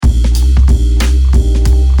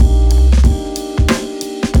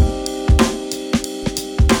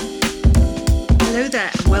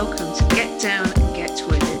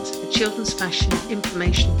fashion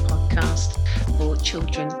information podcast for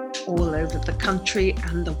children all over the country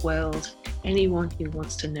and the world. Anyone who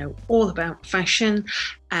wants to know all about fashion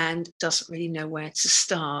and doesn't really know where to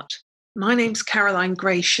start. My name's Caroline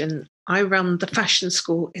Gratian. I run the fashion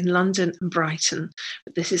school in London and Brighton,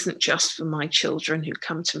 but this isn't just for my children who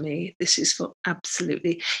come to me. This is for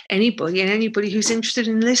absolutely anybody and anybody who's interested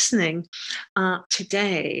in listening.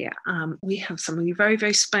 Today, we have something very,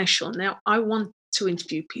 very special. Now, I want to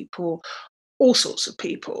interview people, all sorts of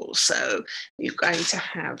people. So you're going to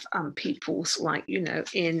have people like,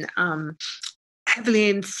 in heavily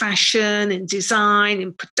in fashion, in design,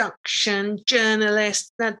 in production,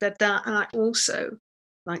 journalists, And I also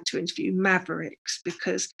like to interview mavericks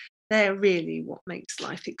because they're really what makes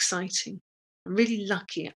life exciting. I'm really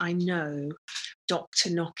lucky I know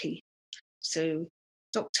Dr. Nocky. So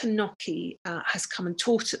Dr. Nocky has come and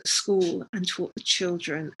taught at the school and taught the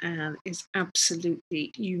children and is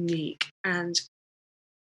absolutely unique and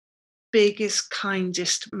biggest,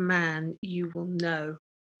 kindest man you will know.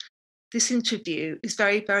 This interview is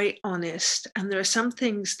very, very honest, and there are some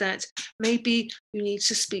things that maybe you need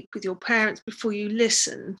to speak with your parents before you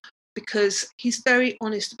listen, because he's very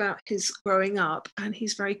honest about his growing up and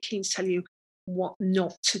he's very keen to tell you what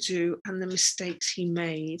not to do and the mistakes he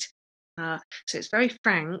made. So it's very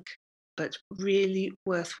frank, but really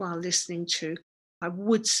worthwhile listening to. I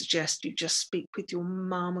would suggest you just speak with your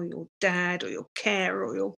mum or your dad or your carer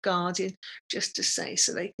or your guardian just to say,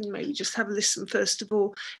 so they can maybe just have a listen first of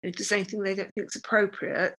all. And if there's anything they don't think is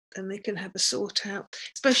appropriate, then they can have a sort out,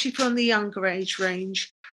 especially from the younger age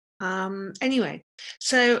range. Anyway,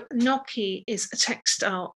 so Nocky is a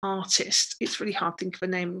textile artist. It's really hard to think of a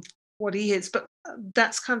name of what he is, but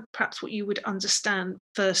that's kind of perhaps what you would understand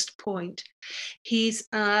first point. He's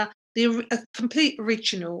a complete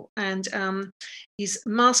original, and he's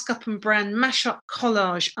mask up and brand mashup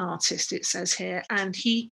collage artist, it says here, and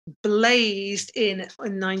he blazed in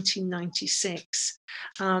 1996.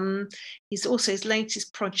 He's also, his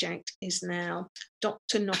latest project is now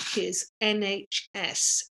Dr. Nocky's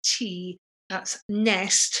NHST, that's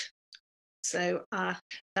Nest. So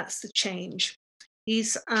that's the change. He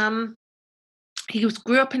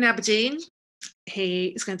grew up in Aberdeen. He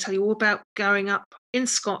is going to tell you all about growing up in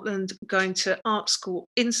Scotland, going to art school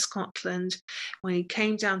in Scotland, when he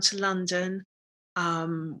came down to London,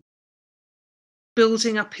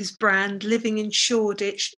 building up his brand, living in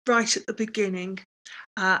Shoreditch right at the beginning,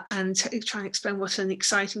 and trying to explain what an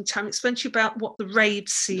exciting time. It explains to you about what the rave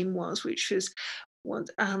scene was, which was what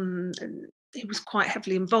he was quite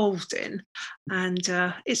heavily involved in, and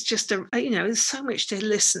it's just there's so much to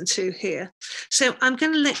listen to here. So I'm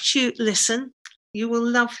going to let you listen. You will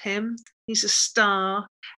love him. He's a star,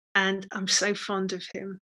 and I'm so fond of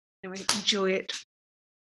him. Anyway, enjoy it.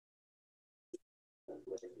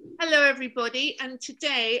 Hello, everybody, and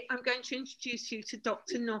today I'm going to introduce you to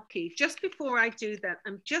Dr. Nocky. Just before I do that,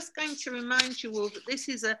 I'm just going to remind you all that this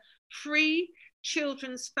is a free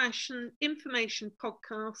children's fashion information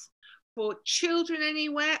podcast for children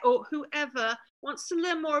anywhere or whoever wants to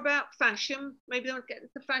learn more about fashion, maybe they want to get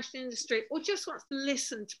into the fashion industry, or just wants to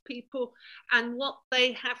listen to people and what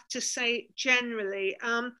they have to say generally.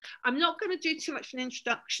 I'm not going to do too much of an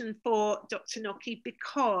introduction for Dr. Nocky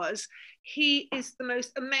because he is the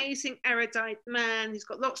most amazing erudite man. He's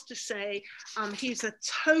got lots to say. He's a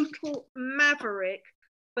total maverick.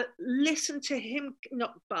 But listen to him,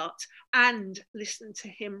 and listen to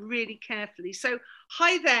him really carefully. So,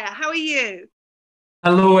 hi there, how are you?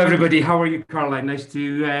 Hello, everybody. How are you, Caroline? Nice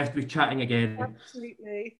to be chatting again.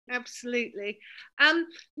 Absolutely.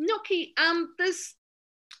 Nocky, I'm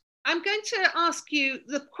going to ask you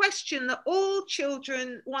the question that all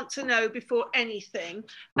children want to know before anything,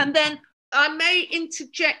 and then I may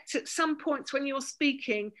interject at some points when you're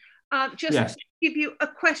speaking. To give you a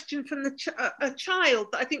question from a child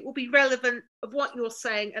that I think will be relevant of what you're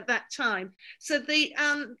saying at that time. So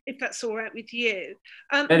if that's all right with you.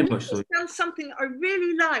 Very much so. Something I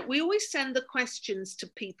really like. We always send the questions to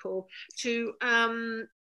people to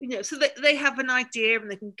so that they have an idea and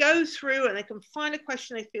they can go through and they can find a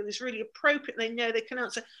question they feel is really appropriate and they know they can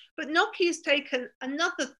answer. But Nocky has taken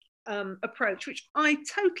another approach, which I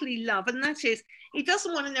totally love, and that is he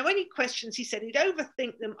doesn't want to know any questions. He said he'd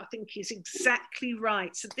overthink them. I think he's exactly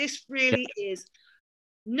right. So this really is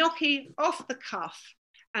Nocky off the cuff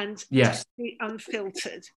and totally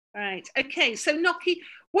unfiltered. Right. Okay. So Nocky,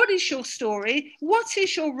 what is your story? What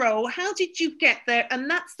is your role? How did you get there? And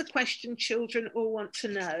that's the question children all want to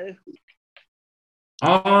know.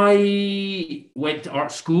 I went to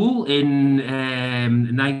art school in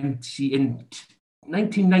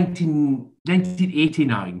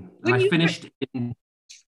 1989, and I finished in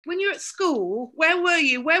when you're at school, where were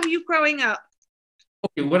you? Where were you growing up?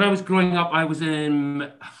 Okay, when I was growing up, I was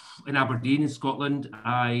in Aberdeen in Scotland.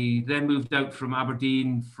 I then moved out from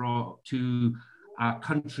Aberdeen to a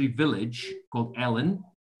country village called Ellon,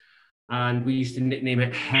 and we used to nickname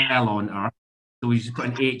it Hell on Earth. So we used to put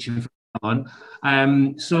an H in for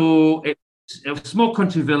Ellon. So it was a small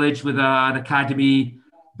country village with an academy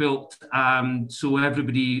built. So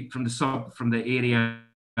everybody from the area,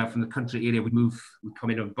 from the country area, would come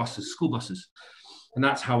in on buses, school buses. And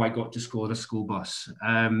that's how I got to school on a school bus.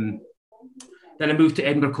 Then I moved to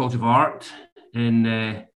Edinburgh College of Art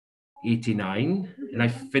in 89, and I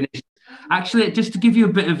finished. Actually, just to give you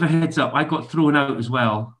a bit of a heads up, I got thrown out as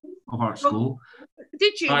well of art school.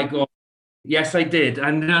 Did you? Yes, I did.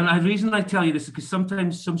 And the reason I tell you this is because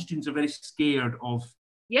sometimes some students are very scared of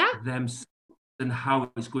them and how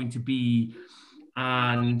it's going to be,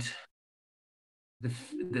 and the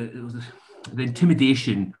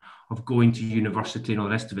intimidation of going to university and all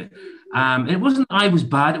the rest of it. It wasn't I was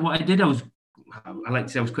bad at what I did. I like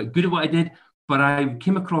to say I was quite good at what I did, but I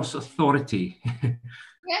came across authority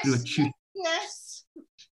through a tutor. Yes.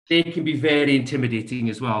 They can be very intimidating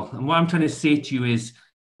as well. And what I'm trying to say to you is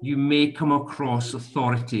you may come across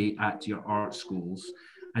authority at your art schools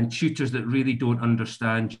and tutors that really don't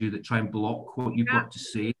understand you, that try and block what you've got to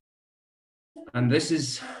say. And this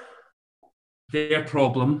is their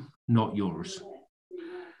problem, not yours.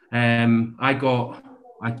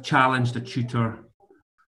 I challenged a tutor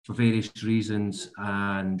for various reasons,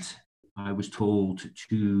 and I was told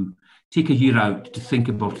to take a year out to think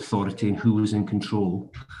about authority and who was in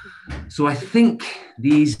control. So I think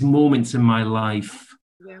these moments in my life,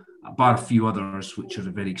 bar a few others, which are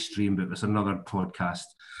very extreme, but it's another podcast,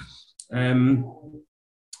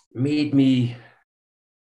 made me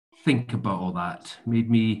think about all that, made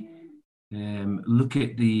me look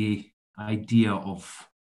at the idea of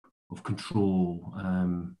control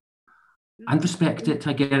and respect it.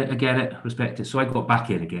 I get it, respect it. So I got back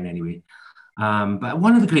in again anyway. But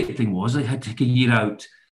one of the great things was I had to take a year out,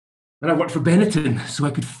 and I worked for Benetton, so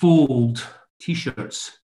I could fold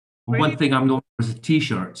T-shirts. One thing I'm known for is a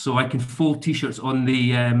T-shirt, so I can fold T-shirts on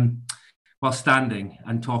the while standing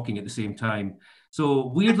and talking at the same time. So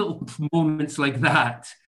weird little moments like that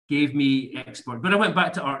gave me expert. But I went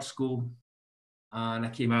back to art school, and I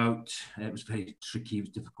came out. It was very tricky, it was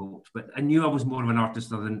difficult, but I knew I was more of an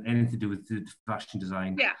artist other than anything to do with the fashion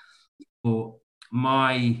design. Yeah. So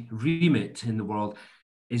my remit in the world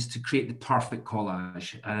is to create the perfect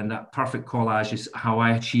collage. And that perfect collage is how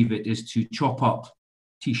I achieve it, is to chop up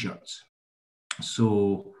T-shirts.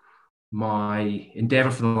 So my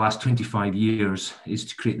endeavor for the last 25 years is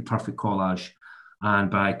to create the perfect collage.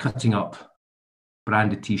 And by cutting up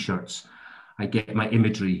branded T-shirts, I get my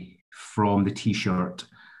imagery from the T-shirt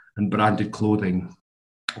and branded clothing.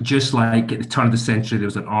 Just like at the turn of the century, there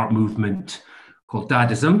was an art movement called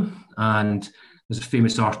Dadaism, and there's a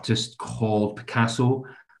famous artist called Picasso,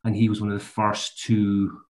 and he was one of the first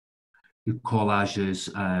to do collages.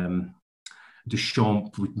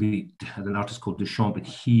 Duchamp would meet an artist called Duchamp, and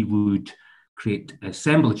he would create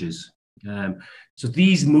assemblages. So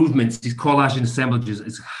these movements, these collages and assemblages,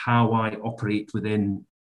 is how I operate within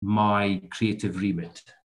my creative remit.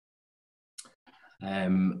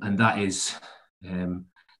 And that is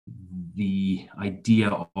the idea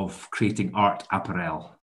of creating art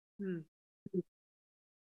apparel.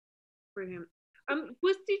 Brilliant.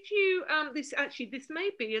 Did you this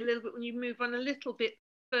may be a little bit when you move on a little bit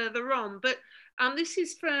further on, but this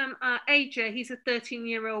is from AJ. He's a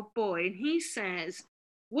 13-year-old boy, and he says,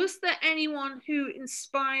 was there anyone who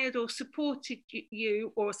inspired or supported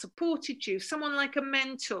you, someone like a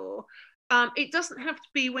mentor? It doesn't have to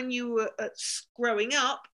be when you were growing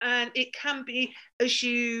up, and it can be as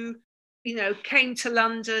you came to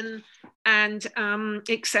London and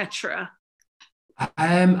etc.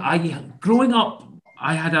 Growing up,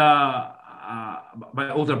 I had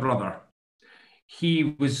my older brother.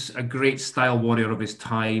 He was a great style warrior of his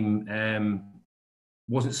time.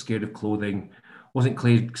 Wasn't scared of clothing. Wasn't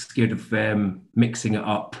scared of mixing it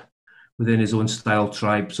up within his own style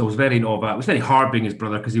tribe. So I was very in awe of that. It was very hard being his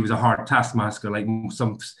brother because he was a hard taskmaster, like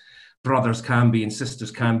some brothers can be and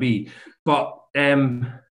sisters can be. But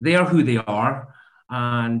they are who they are.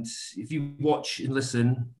 And if you watch and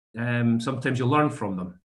listen, sometimes you'll learn from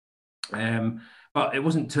them. But it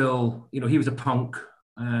wasn't until, he was a punk.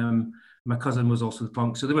 My cousin was also the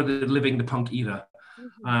punk. So they were living the punk era.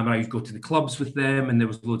 I used to go to the clubs with them, and there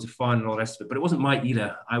was loads of fun and all the rest of it. But it wasn't my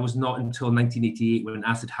era. I was not until 1988 when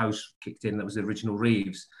Acid House kicked in. That was the original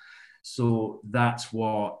raves. So that's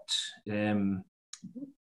what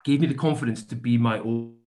gave me the confidence to be my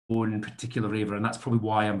own own particular raver, and that's probably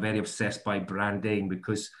why I'm very obsessed by branding,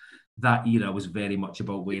 because that era was very much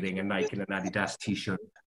about wearing a Nike and an Adidas t-shirt.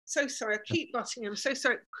 So sorry, I keep butting. I'm so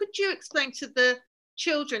sorry. Could you explain to the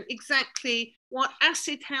children exactly what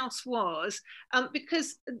acid house was?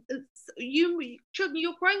 Because children,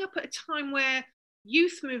 you're growing up at a time where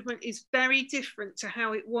youth movement is very different to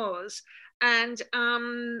how it was, and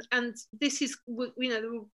this is, you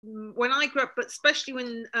know, when I grew up, but especially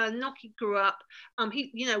when Noki grew up,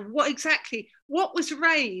 you know, what was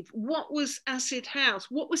rave, what was acid house,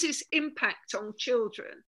 what was its impact on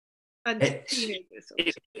children and teenagers?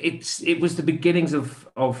 It was the beginnings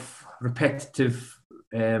of repetitive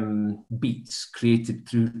beats created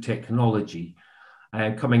through technology,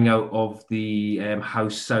 coming out of the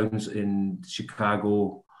house sounds in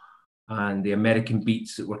Chicago and the American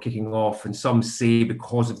beats that were kicking off. And some say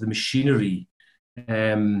because of the machinery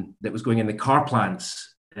that was going in the car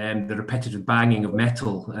plants, the repetitive banging of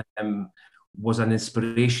metal was an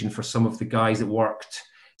inspiration for some of the guys that worked.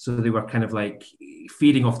 So they were kind of like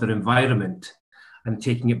feeding off their environment and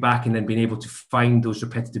taking it back, and then being able to find those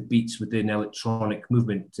repetitive beats within electronic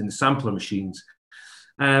movement in the sampler machines.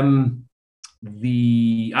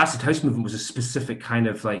 The acid house movement was a specific kind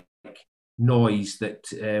of like noise that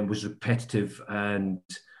was repetitive, and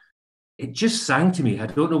it just sang to me. I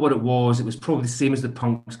don't know what it was. It was probably the same as the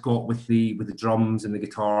punks got with the drums and the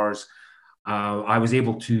guitars. I was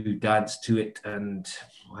able to dance to it, and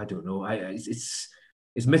I don't know.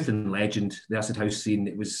 It's myth and legend. The acid house scene.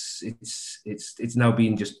 It's now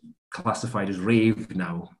being just classified as rave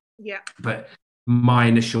now. Yeah. But my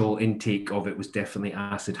initial intake of it was definitely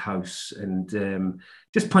acid house, and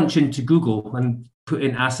just punch into Google and put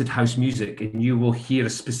in acid house music, and you will hear a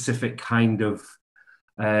specific kind of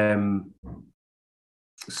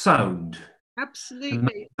sound.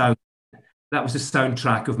 Absolutely. That was the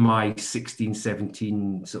soundtrack of my 16,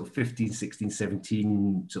 17, sort of 15, 16,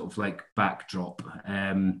 17 sort of like backdrop.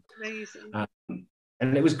 Amazing.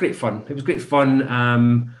 And it was great fun. It was great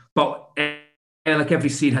fun. But like every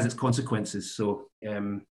scene has its consequences. So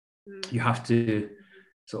you have to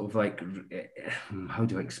sort of like, how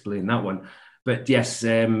do I explain that one? But yes,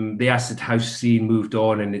 the acid house scene moved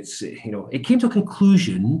on, and it's, you know, it came to a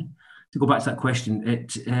conclusion. To go back to that question,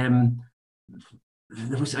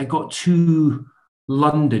 I got to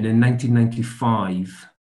London in 1995,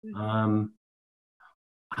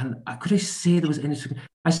 and could I say there was any?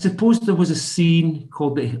 I suppose there was a scene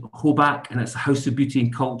called the Hoback, and it's the House of Beauty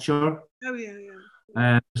and Culture. Oh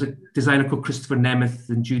yeah. There's a designer called Christopher Nemeth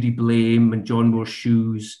and Judy Blame and John Moore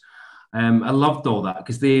Shoes. I loved all that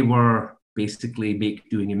because they were basically make,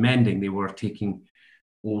 doing, and mending. They were taking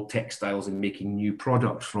old textiles and making new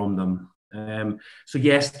product from them. So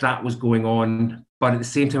yes, that was going on, but at the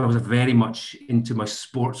same time, I was very much into my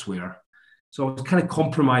sportswear. So I was kind of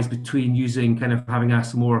compromised between using kind of having a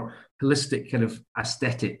more holistic kind of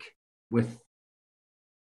aesthetic with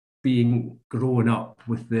being growing up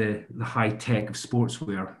with the high tech of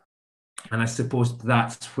sportswear. And I suppose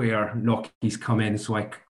that's where Noki's come in. So I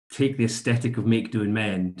take the aesthetic of make, do, and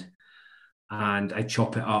mend, and I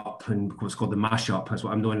chop it up, and what's called the mashup. That's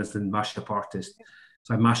what I'm known as, the mashup artist.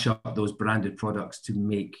 So I mash up those branded products to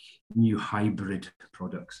make new hybrid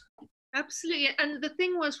products. Absolutely. And the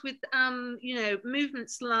thing was with, you know,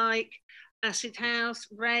 movements like acid house,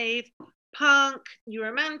 rave, punk, new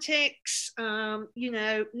romantics, you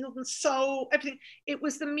know, northern soul, everything. It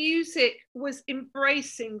was the music was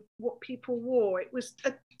embracing what people wore. It was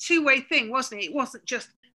a two-way thing, wasn't it? It wasn't just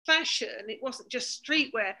fashion. It wasn't just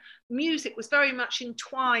streetwear. Music was very much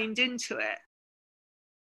entwined into it.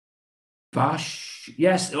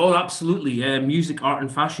 Yes, oh, absolutely. Music, art, and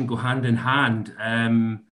fashion go hand in hand.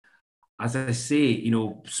 As I say, you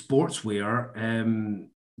know, sportswear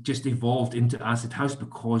just evolved into acid house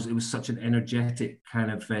because it was such an energetic kind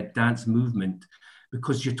of dance movement.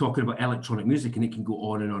 Because you're talking about electronic music, and it can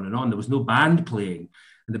go on and on and on. There was no band playing,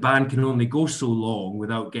 and the band can only go so long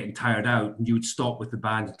without getting tired out. And you would stop with the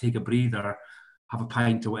band and take a breather, have a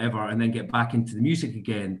pint or whatever, and then get back into the music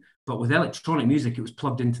again. But with electronic music, it was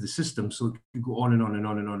plugged into the system, so it could go on and on and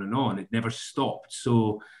on and on and on. It never stopped.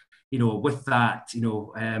 So, you know, with that, you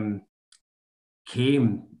know,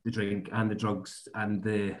 came the drink and the drugs and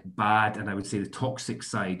the bad, and I would say the toxic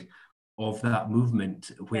side of that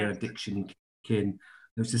movement, where addiction came.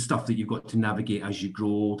 There's the stuff that you've got to navigate as you grow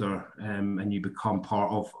older, and you become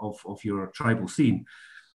part of your tribal scene.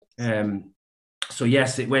 So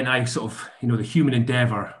yes, when I sort of, you know, the human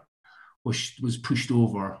endeavor was pushed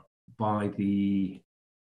over by the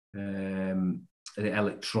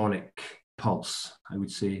electronic pulse, I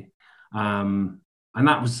would say, and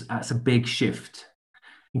that's a big shift,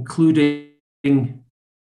 including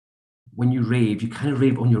when you rave, you kind of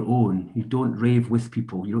rave on your own. You don't rave with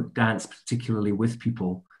people. You don't dance particularly with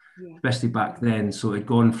people, Yeah. especially back then. So it'd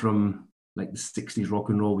gone from like the 60s rock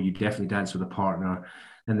and roll, where you definitely dance with a partner.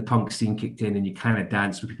 Then the punk scene kicked in and you kind of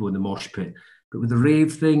danced with people in the mosh pit. But with the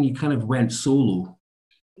rave thing, you kind of went solo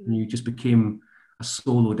and you just became a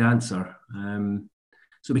solo dancer.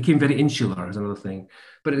 So it became very insular as another thing.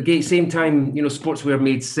 But at the same time, sportswear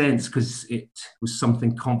made sense because it was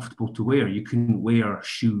something comfortable to wear. You couldn't wear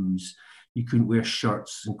shoes, you couldn't wear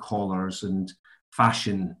shirts and collars and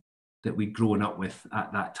fashion that we'd grown up with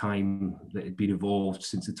at that time, that had been evolved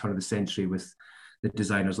since the turn of the century with the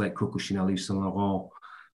designers like Coco Chanel, Yves Saint Laurent,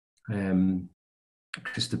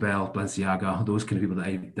 Christabel, Balenciaga, those kind of people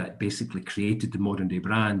that basically created the modern day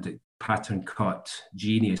brand, pattern cut,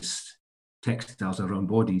 genius textiles around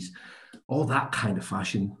bodies. All that kind of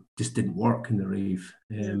fashion just didn't work in the rave.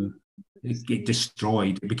 It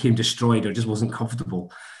destroyed. It became destroyed, or just wasn't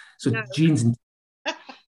comfortable. So jeans and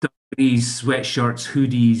sweatshirts,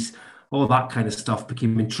 hoodies, all that kind of stuff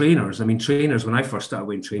became in trainers. I mean, trainers, when I first started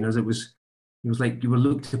wearing trainers, it was like you were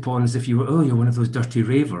looked upon as if you're one of those dirty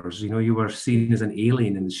ravers. You were seen as an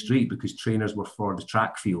alien in the street because trainers were for the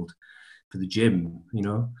track field, for the gym.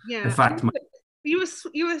 Yeah. In fact, you were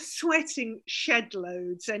sweating shed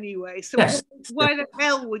loads anyway. So yes. why the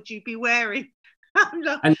hell would you be wearing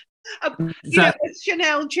a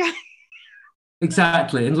Chanel jacket?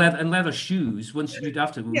 Exactly, and leather shoes. Once you'd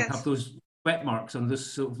have those wet marks on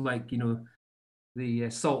this sort of like the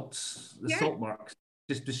salt marks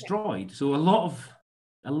just destroyed. Yeah. So a lot of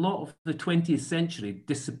the 20th century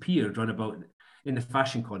disappeared roundabout in the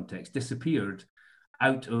fashion context. Disappeared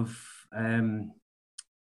out of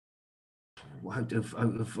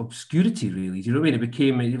obscurity, really. Do you know what I mean?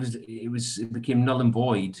 It became null and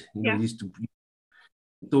void.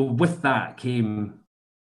 So with that came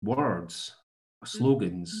words,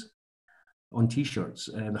 slogans on t-shirts.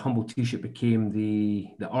 The Humble t-shirt became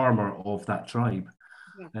the armor of that tribe.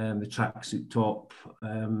 The tracksuit top.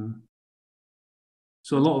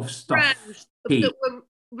 So a lot of stuff that were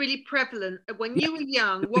really prevalent when you were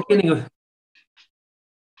young.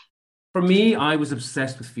 For me, I was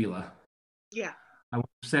obsessed with Fila. Yeah, I was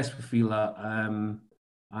obsessed with Fila,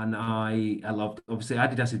 and I loved. Obviously,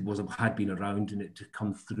 Adidas had been around, and it to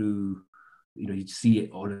come through. You'd see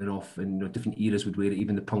it on and off, and different eras would wear it.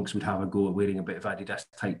 Even the punks would have a go at wearing a bit of Adidas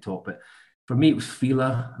tight top. But for me, it was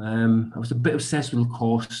Fila. I was a bit obsessed with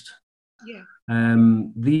Lacoste. Yeah.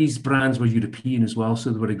 These brands were European as well, so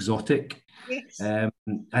they were exotic. Yes. And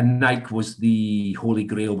Nike was the holy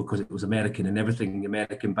grail because it was American, and everything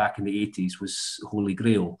American back in the 80s was holy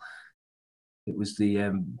grail. It was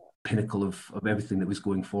the pinnacle of everything that was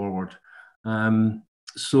going forward.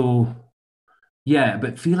 Yeah,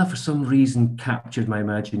 but Fila for some reason captured my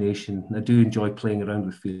imagination. I do enjoy playing around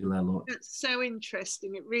with Fila a lot. That's so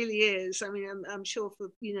interesting. It really is. I mean, I'm sure for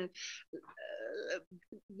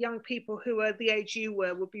young people who are the age you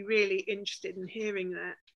were would be really interested in hearing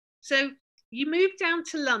that. So you moved down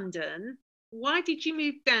to London. Why did you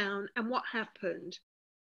move down, and what happened?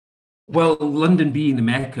 Well, London being the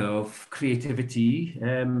mecca of creativity,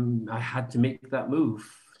 I had to make that move.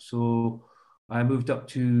 So I moved up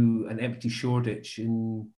to an empty Shoreditch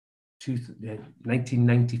in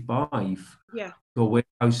 1995. Yeah. To a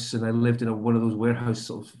warehouse, and I lived in one of those warehouse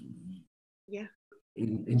sort of. Yeah.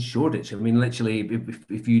 In Shoreditch. I mean, literally,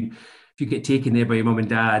 if you get taken there by your mum and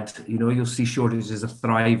dad, you'll see Shoreditch as a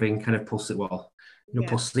thriving kind of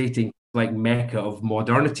pulsating like mecca of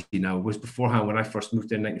modernity now. Whereas beforehand, when I first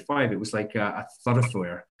moved in '95, it was like a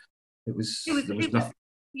thoroughfare. There was nothing.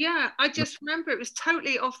 Yeah, I just remember it was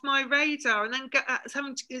totally off my radar, and then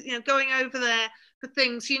having to, going over there for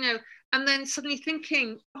things, and then suddenly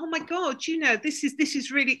thinking, oh my God, this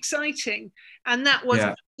is really exciting, and that was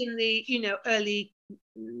in the early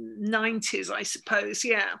 '90s, I suppose.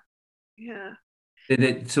 Yeah.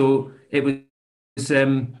 So it was.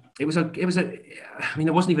 It was a. I mean,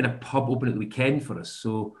 there wasn't even a pub open at the weekend for us,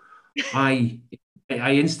 so I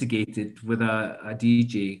instigated with a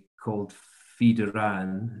DJ called Fee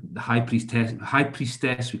Duran, the high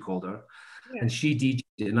priestess we called her, and she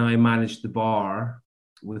DJed, and I managed the bar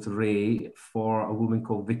with Ray for a woman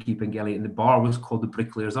called Vicky Pengelly, and the bar was called the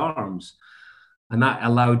Bricklayer's Arms, and that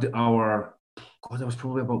allowed there was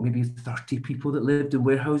probably about maybe 30 people that lived in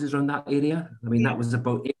warehouses around that area. I mean, that was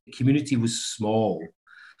about it. The community was small,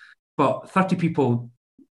 but 30 people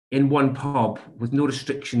in one pub with no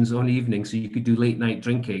restrictions on evening, so you could do late night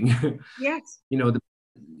drinking. Yes.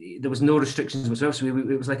 There was no restrictions whatsoever. So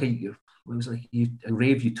it was like a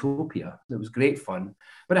rave utopia. It was great fun,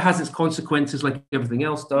 but it has its consequences, like everything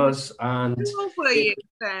else does. And how old were you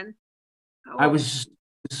then? I was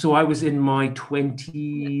So I was in my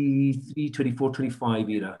 23, 24, 25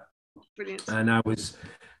 era. Brilliant. And I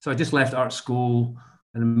just left art school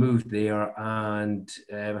and moved there, and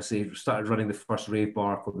started running the first rave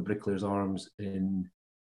bar called the Bricklayers Arms in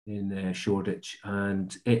Shoreditch,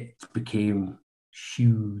 and it became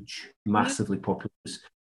huge, massively popular.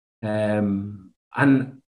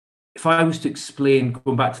 And if I was to explain,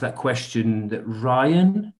 going back to that question that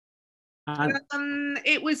Ryan had,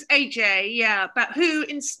 it was AJ, yeah. But who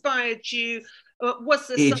inspired you? Was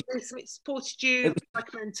there something that supported you?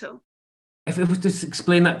 Like mental. If it was to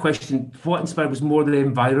explain that question, what inspired was more the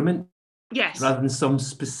environment, yes, rather than some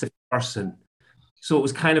specific person. So it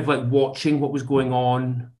was kind of like watching what was going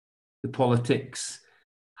on, the politics,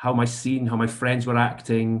 how my scene, how my friends were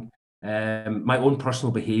acting, my own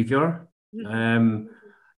personal behaviour.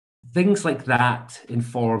 Things like that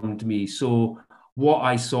informed me. So what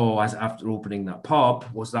I saw as after opening that pub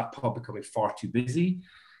was that pub becoming far too busy,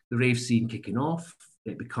 the rave scene kicking off,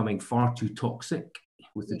 it becoming far too toxic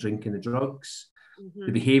with the drink and the drugs.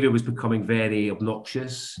 The behaviour was becoming very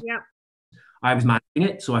obnoxious. Yeah. I was managing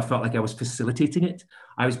it, so I felt like I was facilitating it.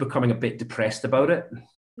 I was becoming a bit depressed about it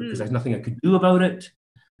because there's nothing I could do about it.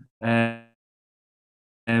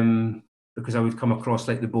 Because I would come across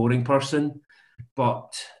like the boring person,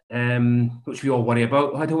 but which we all worry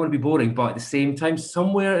about. I don't want to be boring, but at the same time,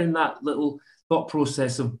 somewhere in that little thought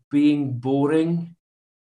process of being boring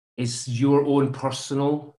is your own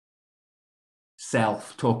personal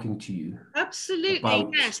self talking to you. Absolutely, about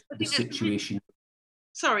yes. the situation.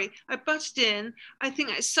 Sorry, I butted in. I think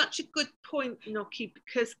that's such a good point, Noki,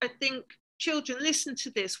 because I think children listen to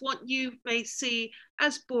this, what you may see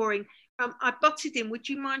as boring. I butted in. Would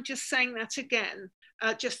you mind just saying that again,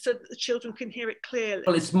 just so that the children can hear it clearly?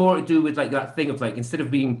 Well, it's more to do with like that thing of like, instead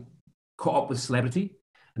of being caught up with celebrity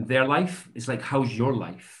and their life, it's like, how's your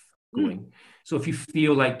life going? So if you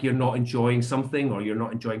feel like you're not enjoying something, or you're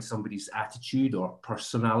not enjoying somebody's attitude or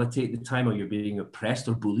personality at the time, or you're being oppressed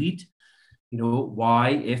or bullied, you know, why,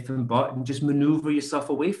 if, and but, and just maneuver yourself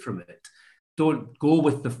away from it. Don't go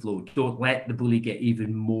with the flow. Don't let the bully get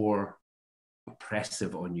even more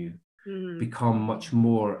oppressive on you. Become much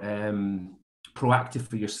more proactive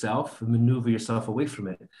for yourself and maneuver yourself away from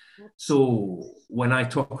it. So when I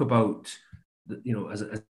talk about, you know, as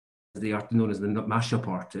the art known as the mashup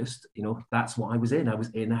artist, you know, that's what I was in. I was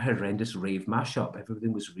in a horrendous rave mashup.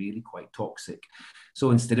 Everything was really quite toxic. So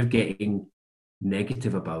instead of getting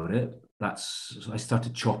negative about it, I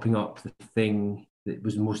started chopping up the thing that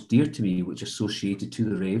was most dear to me, which associated to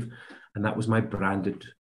the rave, and that was my branded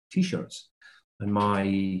t-shirts and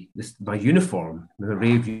my uniform, the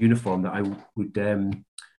rave uniform that I would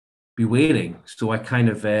be wearing. So I kind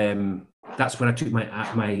of that's when I took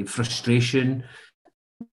my frustration,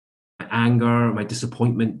 my anger, my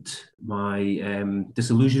disappointment, my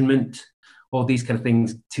disillusionment, all these kind of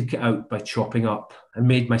things, took it out by chopping up, and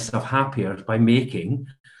made myself happier by making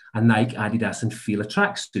a Nike, Adidas, and Fila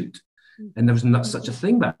tracksuit. And there was not such a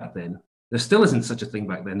thing back then. There still isn't such a thing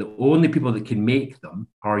back then. The only people that can make them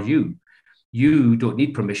are you. You don't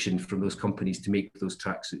need permission from those companies to make those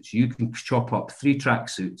tracksuits. You can chop up 3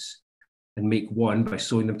 tracksuits and make one by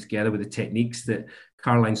sewing them together with the techniques that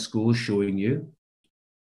Caroline School is showing you.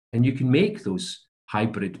 And you can make those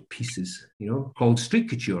hybrid pieces, you know, called street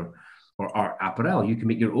couture or art apparel. You can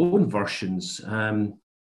make your own versions. And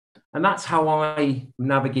that's how I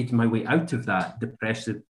navigated my way out of that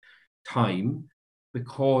depressive time,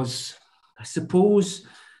 because I suppose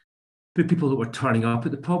the people that were turning up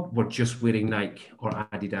at the pub were just wearing Nike or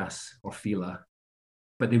Adidas or Fila,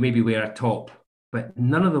 but they maybe wear a top, but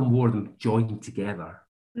none of them wore them joined together.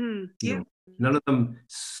 Yeah. You know,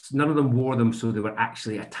 none of them wore them so they were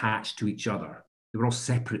actually attached to each other. They were all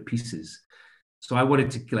separate pieces. So I wanted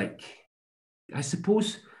to, like, I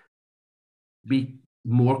suppose, be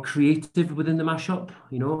more creative within the mashup.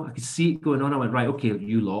 You know, I could see it going on. I went, right, okay,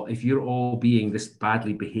 you lot, if you're all being this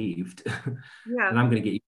badly behaved, yeah, then I'm going to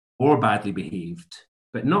get you more badly behaved,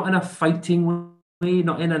 but not in a fighting way,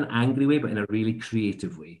 not in an angry way, but in a really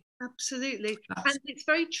creative way. Absolutely. And it's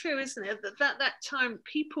very true, isn't it, that time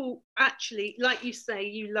people actually, like you say,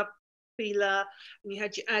 you love Fila and you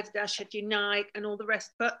had your Adidas, you had your Nike and all the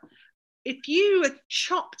rest, but if you had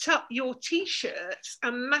chopped up your t-shirts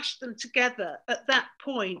and mashed them together at that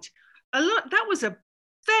point, that was a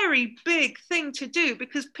very big thing to do,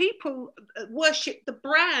 because people worship the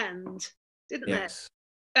brand, didn't yes.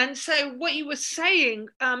 they? And so what you were saying,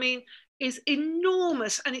 I mean, is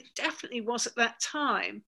enormous, and it definitely was at that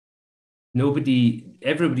time.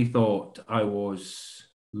 Everybody thought I was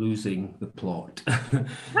losing the plot.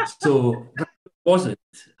 So wasn't.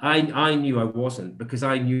 I knew I wasn't, because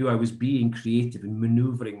I knew I was being creative and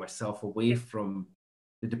maneuvering myself away from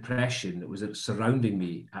the depression that was surrounding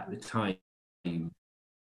me at the time.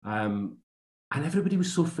 And everybody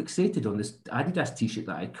was so fixated on this Adidas t-shirt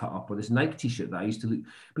that I cut up, or this Nike t-shirt that I used to look,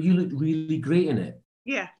 but you looked really great in it.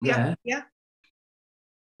 Yeah. And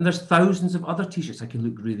there's thousands of other t-shirts I can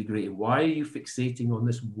look really great in. Why are you fixating on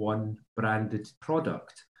this one branded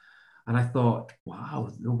product? And I thought,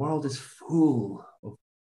 wow, the world is full of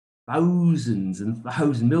thousands and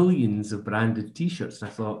thousands, millions of branded t-shirts. And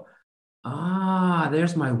I thought,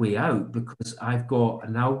 there's my way out, because I've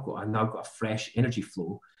now got a fresh energy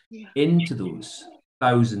flow into those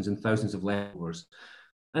thousands and thousands of leftovers.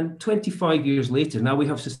 And 25 years later, now we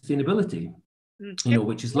have sustainability,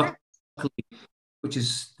 which is luckily, which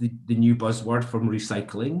is the new buzzword from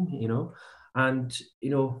recycling, and,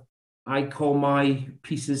 I call my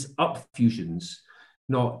pieces up fusions,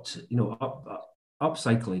 not,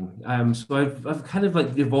 upcycling. So I've kind of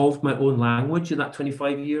like evolved my own language in that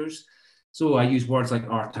 25 years. So I use words like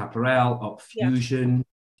art apparel, up fusion,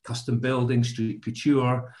 custom building, street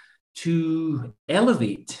couture, to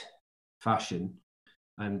elevate fashion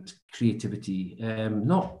and creativity,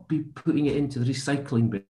 not be putting it into the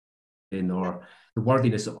recycling bin or the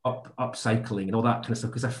wordiness of upcycling and all that kind of stuff,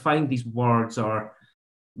 because I find these words are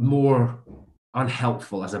more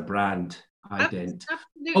unhelpful as a brand ident.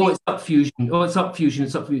 Oh, it's up fusion. Oh, it's up fusion.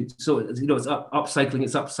 It's up fusion. So it's upcycling.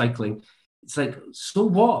 It's upcycling. It's like, so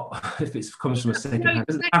what if it comes from a second hand? It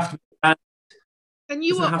doesn't have to be brand. And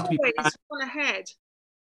you are always one ahead.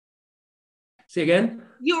 Say again?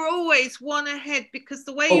 You're always one ahead, because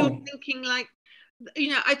the way you're thinking, like,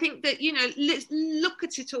 I think that, let's look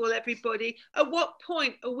at it all, everybody. At what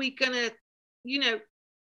point are we going to,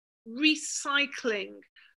 recycling,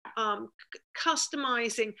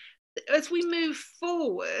 customizing, as we move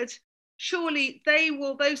forward? Surely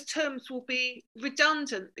those terms will be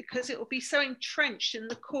redundant, because it will be so entrenched in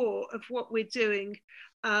the core of what we're doing,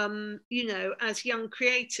 as young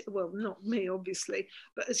creatives. Well, not me, obviously,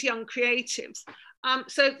 but as young creatives.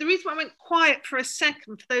 So the reason why I went quiet for a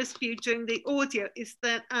second, for those of you doing the audio, is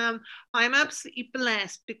that I'm absolutely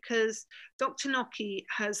blessed, because Dr. Nocky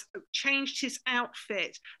has changed his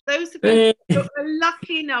outfit. Those of you who are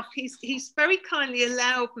lucky enough, he's very kindly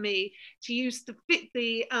allowed me to use the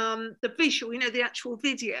visual, the actual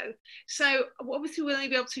video. So obviously we'll only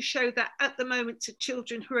be able to show that at the moment to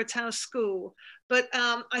children who are at our school. But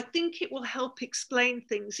I think it will help explain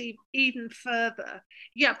things even further.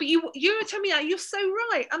 Yeah, but you were telling me that, you're so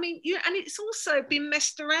right. I mean, and it's also been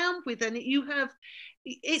messed around with, and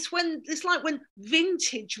it's like when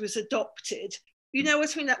vintage was adopted. You know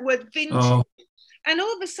what I mean? That word vintage. And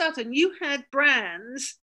all of a sudden you had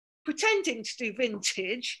brands pretending to do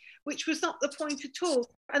vintage, which was not the point at all.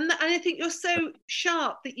 And I think you're so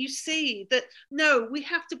sharp that you see that, no, we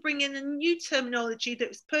have to bring in a new terminology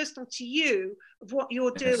that's personal to you, of what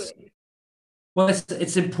you're doing. Well,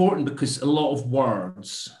 it's important, because a lot of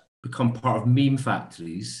words become part of meme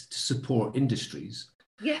factories to support industries.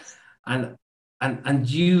 Yes. And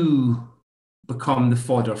you become the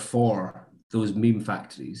fodder for those meme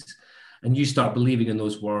factories, and you start believing in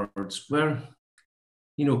those words, where,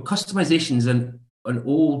 customization is an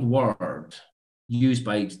old word used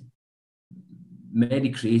by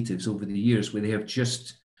many creatives over the years, where they have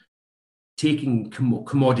just taken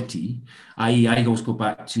commodity, i.e. I always go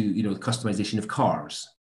back to, the customization of cars.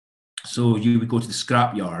 So you would go to the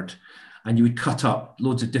scrapyard and you would cut up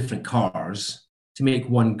loads of different cars to make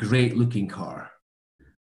one great looking car,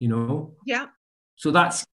 Yeah. So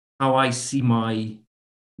that's how I see my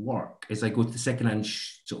work, as I go to the secondhand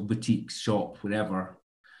sort of boutique shop, whatever,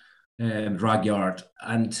 rag yard,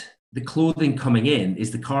 and the clothing coming in is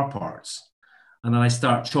the car parts. And then I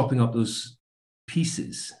start chopping up those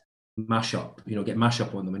pieces, mash up, get mash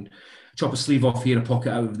up on them, and chop a sleeve off here, a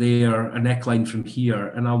pocket out of there, a neckline from here,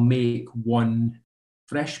 and I'll make one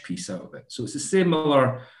fresh piece out of it. So it's a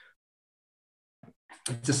similar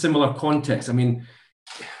context. I mean,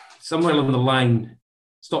 somewhere along the line,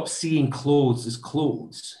 stop seeing clothes as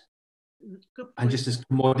clothes and just as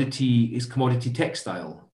commodity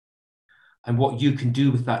textile, and what you can do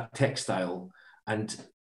with that textile, and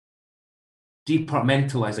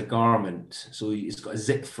departmentalize a garment. So it's got a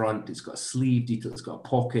zip front, it's got a sleeve detail, it's got a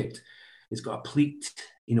pocket, it's got a pleat.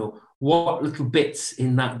 What little bits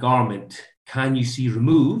in that garment can you see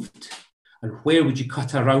removed, and where would you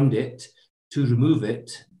cut around it to remove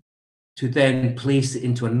it, to then place it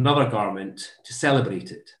into another garment to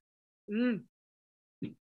celebrate it. And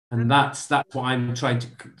that's what I'm trying to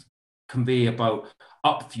convey about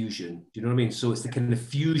up fusion. Do you know what I mean? So it's the kind of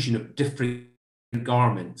fusion of different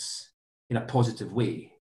garments in a positive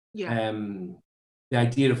way. Yeah. The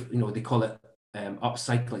idea of, they call it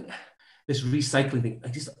upcycling, this recycling thing,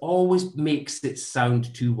 it just always makes it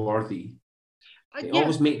sound too worthy. It Yeah.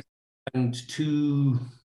 always makes it sound too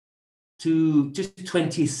just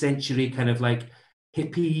 20th century kind of like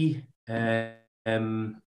hippie. And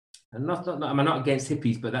I'm not against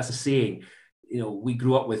hippies, but that's a saying, we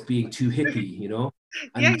grew up with being too hippie, Yeah,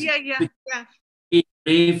 and yeah. being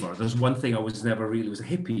braver. There's one thing I was never really was a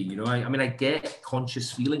hippie, I mean, I get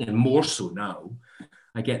conscious feeling, and more so now.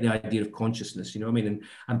 I get the idea of consciousness, you know what I mean?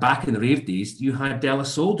 And back in the rave days, you had De La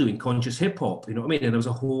Soul doing conscious hip hop, you know what I mean? And there was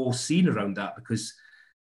a whole scene around that, because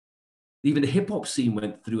even the hip hop scene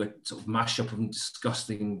went through a sort of mashup of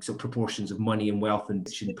disgusting sort of proportions of money and wealth and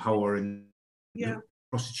power and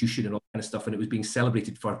prostitution and all kind of stuff. And it was being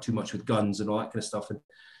celebrated far too much with guns and all that kind of stuff. And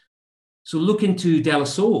so look into De La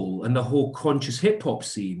Soul and the whole conscious hip hop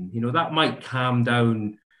scene, that might calm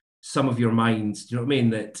down some of your minds. Do you know what I mean?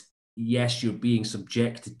 That yes, you're being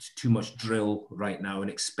subjected to too much drill right now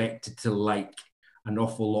and expected to like an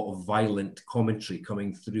awful lot of violent commentary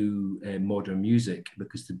coming through modern music,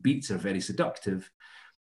 because the beats are very seductive.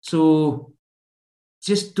 So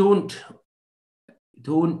just don't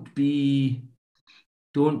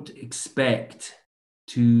expect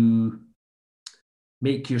to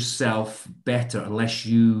make yourself better unless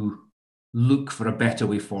you look for a better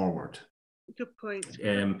way forward. Good point.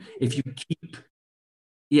 If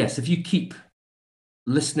you keep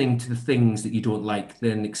listening to the things that you don't like,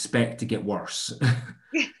 then expect to get worse.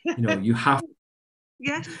 You have.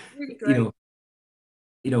 Yes, really great.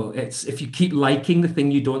 It's, if you keep liking the thing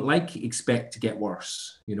you don't like, expect to get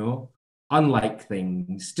worse. Unlike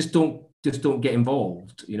things, just don't get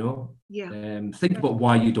involved. Think about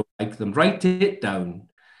why you don't like them. Write it down.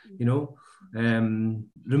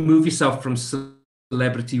 Remove yourself from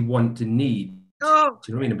celebrity want and need. Oh,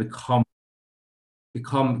 do you know what I mean?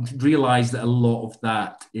 And realize that a lot of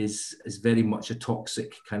that is very much a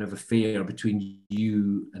toxic kind of affair between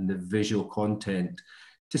you and the visual content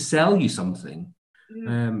to sell you something.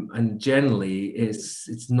 And generally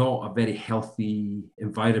it's not a very healthy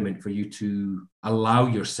environment for you to allow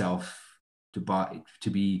yourself to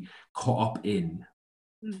be caught up in.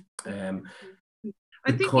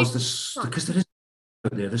 Because there is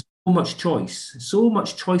out there's so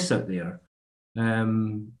much choice out there.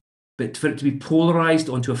 But for it to be polarized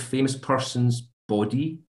onto a famous person's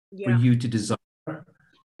body for you to desire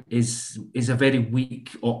is a very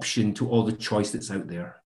weak option to all the choice that's out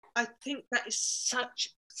there. I think that is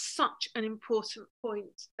such an important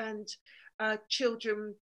point. And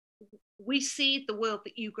children, we see the world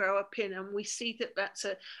that you grow up in, and we see that that's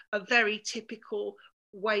a very typical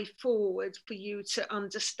way forward for you to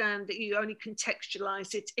understand that you only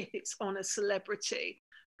contextualize it if it's on a celebrity.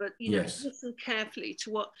 But listen carefully to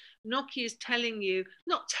what Nokia is telling you,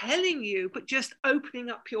 not telling you, but just opening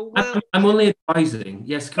up your world. I'm only advising.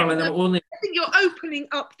 Yes, Caroline, I think you're opening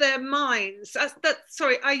up their minds.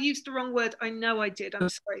 Sorry, I used the wrong word. I know I did. I'm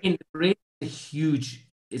sorry. The brain is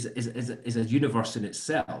a universe in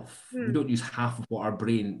itself. We don't use half of what our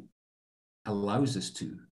brain allows us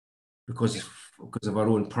to, because of our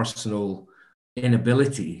own personal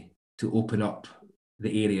inability to open up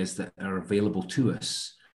the areas that are available to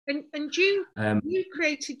us. And you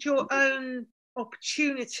created your own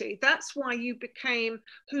opportunity. That's why you became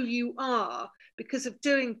who you are, because of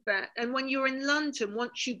doing that. And when you're in London,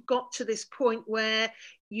 once you got to this point where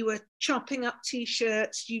you were chopping up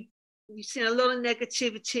T-shirts, you've seen a lot of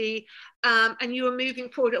negativity, and you were moving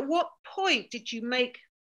forward. At what point did you make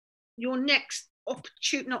your next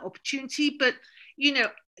opportunity, but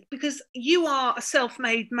because you are a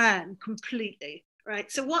self-made man completely,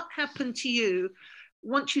 right? So what happened to you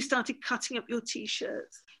once you started cutting up your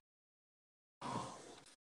T-shirts?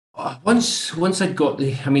 Once I'd got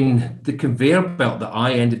the conveyor belt that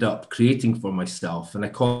I ended up creating for myself, and I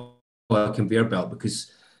call it a conveyor belt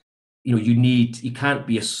because you can't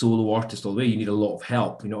be a solo artist all the way. You need a lot of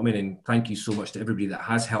help, you know what I mean? And thank you so much to everybody that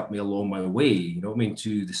has helped me along my way, you know what I mean?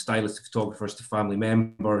 To the stylists, to photographers, to family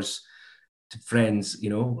members, to friends,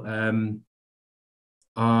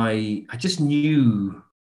 I just knew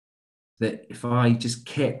that if I just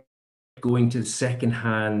kept going to the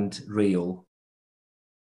second-hand rail,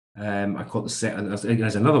 I call it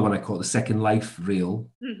there's another one I call it the second life rail,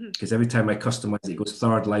 because every time I customize it, it goes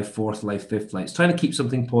third life, fourth life, fifth life. It's trying to keep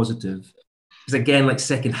something positive. Because again, like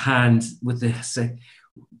second hand, with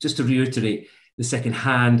just to reiterate, the second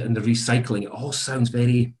hand and the recycling, it all sounds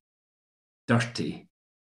very dirty.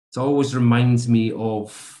 It always reminds me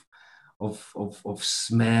of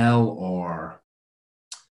smell or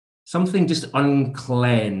something just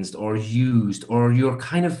uncleansed or used, or you're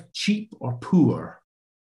kind of cheap or poor,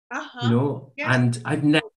 you know. Yes. And I've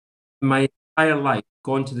never in my entire life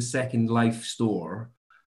gone to the Second Life store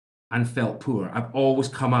and felt poor. I've always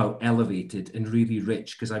come out elevated and really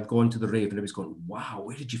rich because I've gone to the rave and I was going, wow,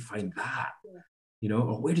 where did you find that? Yeah. You know,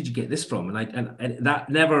 or where did you get this from? And that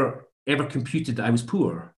never ever computed that I was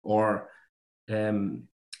poor or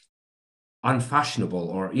unfashionable,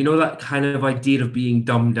 or you know, that kind of idea of being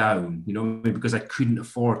dumbed down, you know, because I couldn't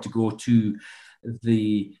afford to go to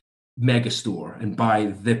the mega store and buy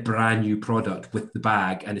the brand new product with the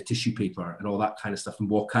bag and the tissue paper and all that kind of stuff and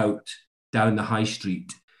walk out down the high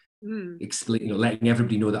street explain, you know, letting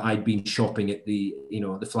everybody know that I'd been shopping at the, you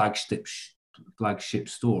know, the flagship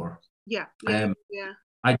store. Yeah.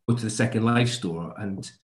 I'd go to the Second Life store and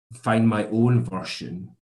find my own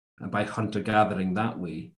version and by hunter gathering that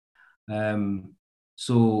way.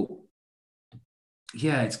 So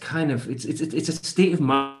yeah, it's kind of it's a state of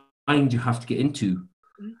mind you have to get into,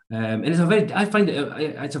 and I find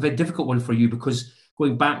it's a very difficult one for you because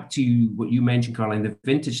going back to what you mentioned, Caroline, the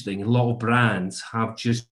vintage thing, a lot of brands have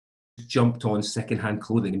just jumped on secondhand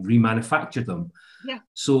clothing and remanufactured them. Yeah.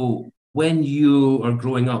 So when you are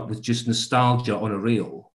growing up with just nostalgia on a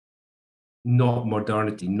rail, not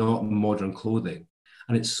modernity, not modern clothing,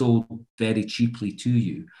 and it's sold very cheaply to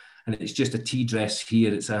you, and it's just a tea dress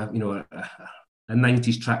here, it's a, you know, a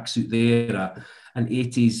 90s tracksuit there, an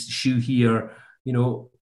 80s shoe here, you know,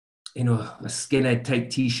 a skinhead type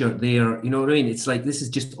t-shirt there, you know what I mean? It's like, this is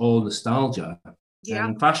just all nostalgia. Yeah.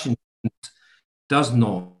 And fashion does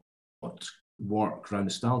not work around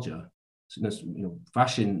nostalgia. So, you know,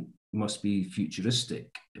 fashion must be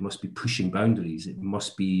futuristic. It must be pushing boundaries. It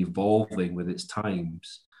must be evolving with its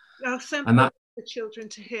times. Oh, so important for children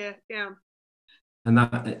to hear. Yeah. And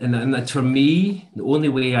that for me, the only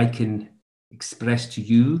way I can express to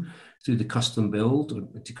you through the custom build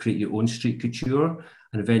or to create your own street couture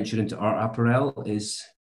and venture into art apparel is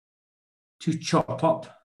to chop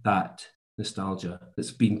up that nostalgia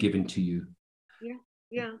that's been given to you.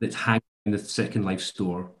 Yeah. That's hanging in the Second Life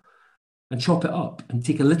store, and chop it up and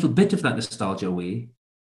take a little bit of that nostalgia away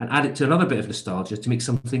and add it to another bit of nostalgia to make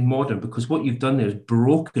something modern, because what you've done there is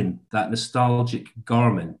broken that nostalgic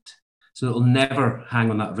garment so it'll never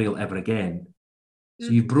hang on that rail ever again. So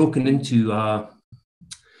you've broken into an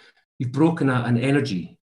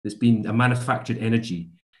energy that's been a manufactured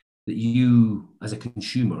energy that you as a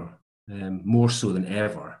consumer, more so than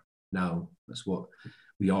ever now, that's what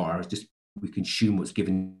we are, just we consume what's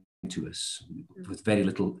given to us with very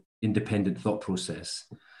little independent thought process,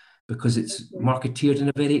 because it's marketeered in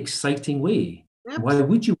a very exciting way. Why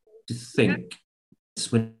would you want to think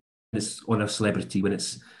when it's on a celebrity, when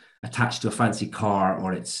it's attached to a fancy car,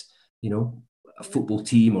 or it's, you know, a football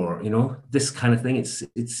team, or, you know, this kind of thing? It's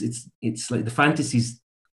like the fantasies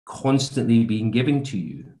constantly being given to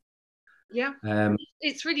you. Yeah.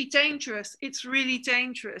 It's really dangerous. It's really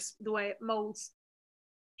dangerous the way it molds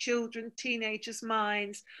children, teenagers'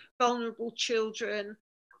 minds, vulnerable children.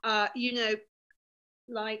 You know,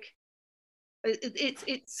 like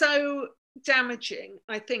it's so damaging,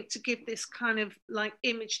 I think, to give this kind of like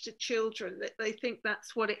image to children that they think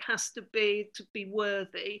that's what it has to be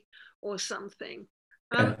worthy or something.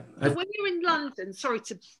 But when you're in London, sorry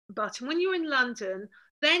to butt in, when you're in London,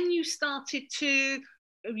 then you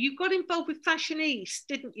got involved with Fashion East,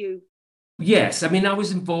 didn't you? Yes, I mean, I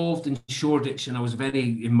was involved in Shoreditch and I was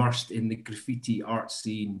very immersed in the graffiti art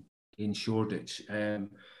scene in Shoreditch.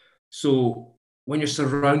 So when you're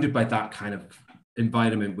surrounded by that kind of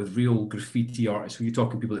environment with real graffiti artists, when you're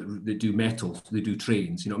talking people that do metal, they do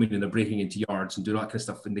trains, you know what I mean? And they're breaking into yards and doing that kind of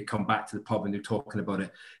stuff, and they come back to the pub and they're talking about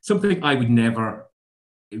it. Something I would never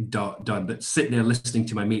done, but sitting there listening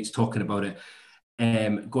to my mates talking about it.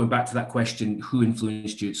 Going back to that question, who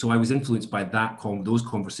influenced you? So I was influenced by those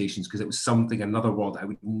conversations, because it was another world I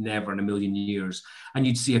would never in a million years. And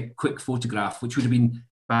you'd see a quick photograph, which would have been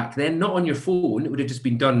back then, not on your phone, it would have just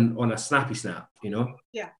been done on a snappy snap, you know?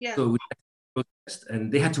 Yeah. So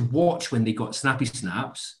and they had to watch when they got snappy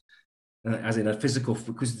snaps, as in a physical,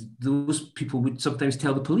 because those people would sometimes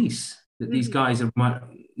tell the police that these guys are,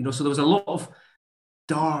 you know, so there was a lot of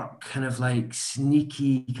dark, kind of like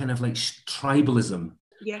sneaky, kind of like tribalism,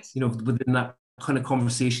 yes, you know, within that kind of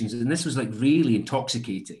conversations. And this was like really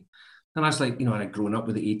intoxicating. And I was like, you know, and I'd grown up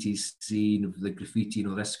with the 80s scene of the graffiti and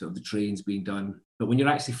all this, of the trains being done. But when you're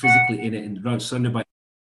actually physically in it and surrounded by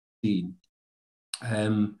the scene,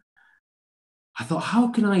 I thought, how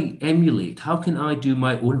can I emulate? How can I do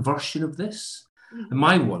my own version of this? And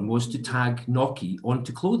my one was to tag Noki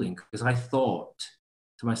onto clothing, because I thought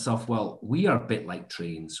to myself, well, we are a bit like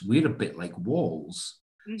trains. We're a bit like walls.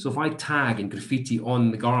 So if I tag and graffiti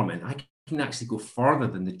on the garment, I can actually go further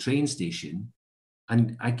than the train station,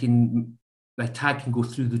 and my tag can go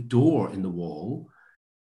through the door in the wall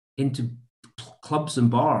into clubs and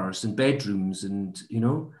bars and bedrooms and,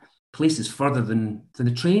 places further than the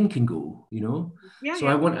train can go, Yeah, So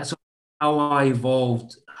yeah. so how I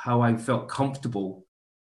evolved, how I felt comfortable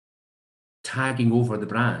tagging over the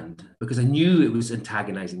brand, because I knew it was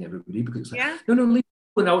antagonizing everybody, because it's like, Yeah. no, leave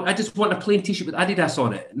it out. I just want a plain t-shirt with Adidas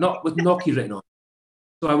on it, not with Nokia written on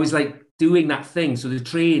it. So I was like doing that thing. So the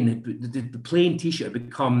train, the plain t-shirt had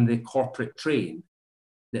become the corporate train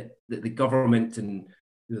that the government and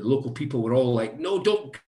the local people were all like, no,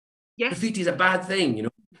 don't, Yes. graffiti is a bad thing,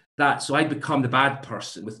 that. So I'd become the bad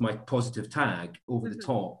person with my positive tag over the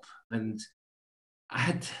top. And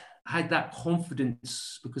I had that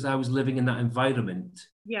confidence because I was living in that environment.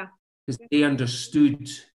 Yeah. Because they understood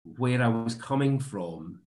where I was coming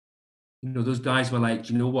from. Those guys were like,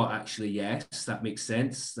 do you know what? Actually, yes, that makes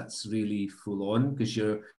sense. That's really full on,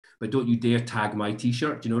 but don't you dare tag my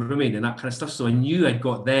t-shirt. Do you know what I mean? And that kind of stuff. So I knew I'd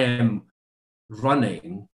got them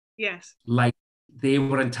running. Yes. Like they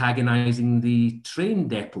were antagonizing the train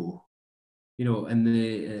depot, and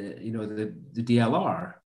the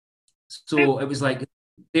DLR. So it was like,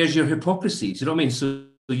 there's your hypocrisy. Do you know what I mean? So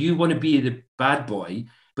you want to be the bad boy,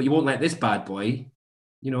 but you won't let this bad boy,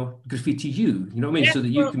 graffiti you. You know what I mean? Yeah, So that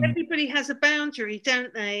you well, can. everybody has a boundary,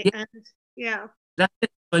 don't they? Yeah, and yeah. That's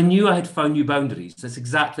it. I knew I had found new boundaries. That's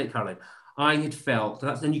exactly it, Caroline. I had felt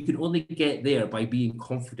and you can only get there by being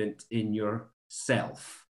confident in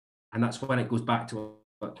yourself. And that's when it goes back to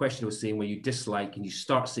what question I was saying, where you dislike and you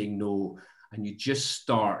start saying no, and you just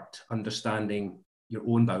start understanding your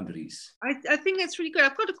own boundaries. I think that's really good.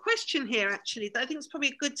 I've got a question here, actually, that I think is probably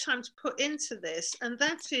a good time to put into this, and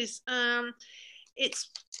that is,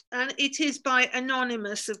 it is by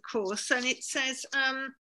Anonymous, of course, and it says,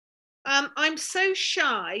 I'm so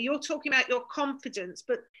shy. You're talking about your confidence,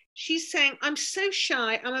 but she's saying, I'm so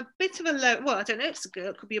shy. I'm a bit of a loner. Well, I don't know if it's a girl,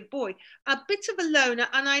 it could be a boy. A bit of a loner,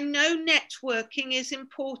 and I know networking is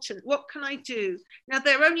important. What can I do? Now,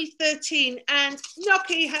 they're only 13, and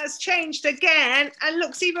Noki has changed again and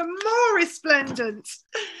looks even more resplendent.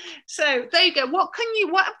 So there you go. What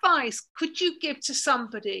advice could you give to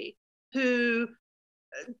somebody who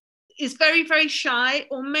is very, very shy,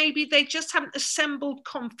 or maybe they just haven't assembled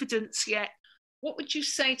confidence yet? What would you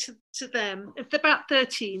say to them if they're about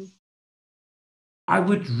 13? I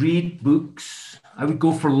would read books. I would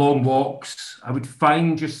go for long walks. I would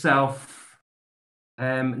find yourself.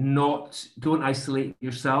 Don't isolate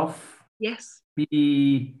yourself. Yes.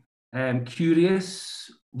 Be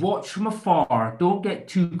curious. Watch from afar. Don't get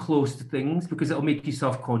too close to things because it'll make you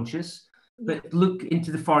self-conscious. But look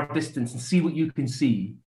into the far distance and see what you can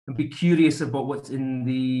see, and be curious about what's in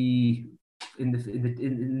the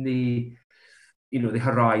the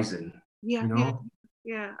horizon. Yeah.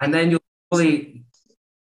 Yeah. And then you'll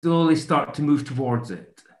slowly start to move towards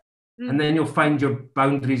it. And then you'll find your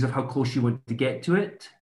boundaries of how close you want to get to it.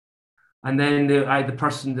 And then the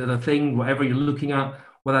person, the thing, whatever you're looking at,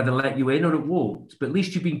 will either let you in or it won't. But at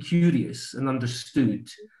least you've been curious and understood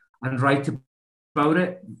and write about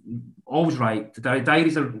it. Always write.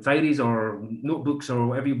 Diaries or notebooks or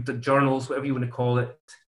whatever journals, whatever you want to call it.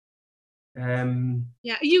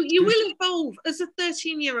 Yeah, you will evolve as a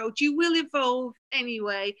 13-year-old. You will evolve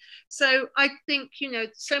anyway. So I think,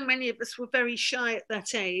 so many of us were very shy at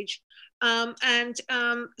that age. So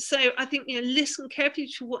I think, listen carefully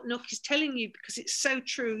to what Noki's telling you, because it's so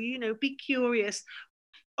true. Be curious,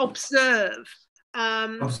 observe.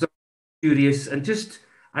 Observe, curious, and just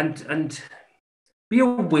and be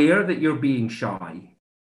aware that you're being shy.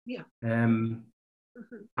 Yeah. And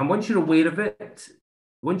once you're aware of it,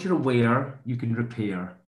 once you're aware, you can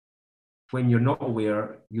repair. When you're not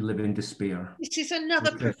aware, you live in despair. This is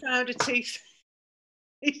another profundity.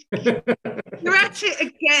 You're at it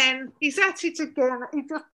again. He's at it again.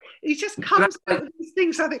 He just comes out with these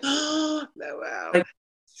things. I think, oh, no, wow.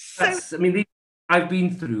 I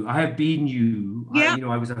have been you. Yeah.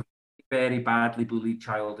 I was a very badly bullied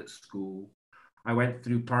child at school. I went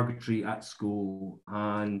through purgatory at school,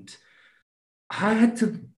 and I had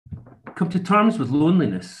to come to terms with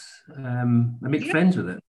loneliness. I make friends with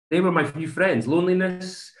it. They were my new friends.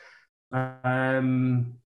 Loneliness,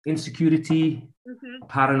 insecurity,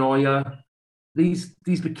 paranoia. These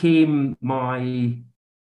became I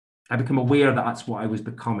became aware that that's what I was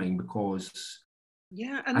becoming, because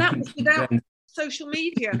and that was without social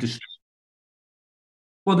media.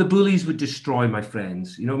 Well, the bullies would destroy my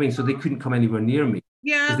friends. You know what I mean? So they couldn't come anywhere near me.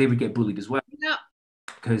 Yeah. Because they would get bullied as well. Yeah.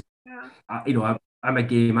 Because I'm a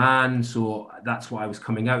gay man, so that's why I was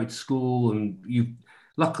coming out at school. And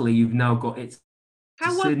luckily you've now got it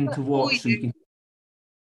How was sin that to for watch, so you you? can.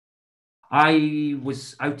 I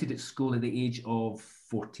was outed at school at the age of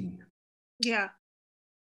 14. Yeah.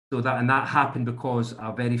 So that happened because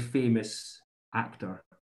a very famous actor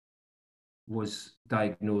was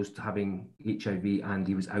diagnosed having HIV, and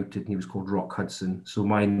he was outed, and he was called Rock Hudson. So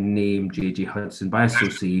my name, JJ Hudson, by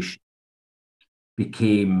association,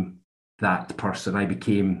 became that person. I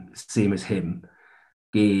became same as him,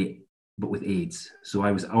 gay, but with AIDS. So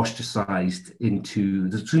I was ostracized into,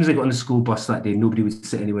 as soon as I got on the school bus that day, nobody would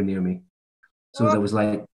sit anywhere near me. So Oh, there was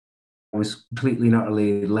like, I was completely and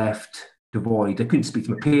utterly left devoid. I couldn't speak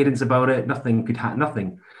to my parents about it. Nothing could happen,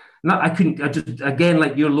 nothing. I couldn't, I just, again,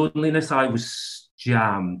 like your loneliness, I was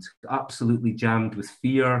jammed, absolutely jammed with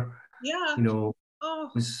fear. yeah. You know,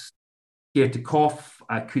 Oh, was scared to cough.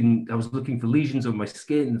 I was looking for lesions on my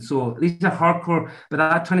skin. So these are hardcore, but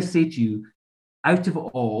I'm trying to say to you, out of it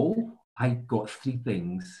all, I got three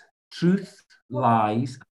things: truth, what?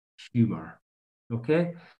 lies, humor.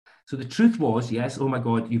 Okay. So the truth was, yes, oh my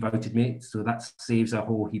God, you've outed me. So that saves a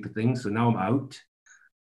whole heap of things. So now I'm out.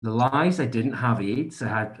 The lies, I didn't have AIDS.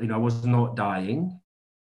 I was not dying.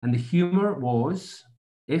 And the humor was,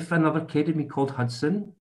 if another kid had been called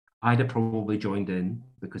Hudson, I'd have probably joined in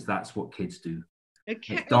because that's what kids do.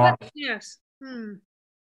 Okay. It's Oh, that, dark. yes. Hmm.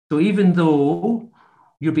 So even though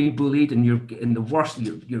you're being bullied and you're in the worst,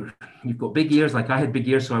 you've got big ears. Like I had big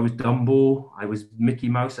ears, so I was Dumbo, I was Mickey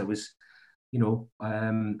Mouse, I was,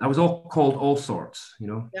 I was all called all sorts.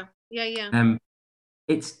 Yeah. Yeah. Yeah. Um,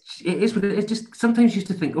 it is what it is. Just sometimes you used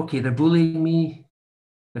to think, okay, they're bullying me,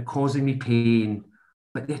 they're causing me pain,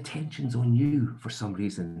 but the attention's on you for some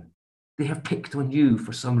reason. They have picked on you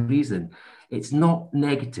for some reason. It's not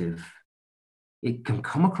negative. It can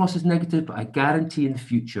come across as negative, but I guarantee in the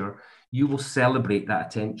future you will celebrate that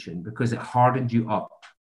attention because it hardened you up.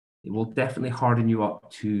 It will definitely harden you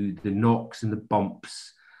up to the knocks and the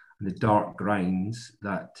bumps and the dark grinds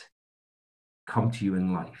that come to you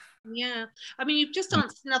in life. Yeah. I mean, you've just And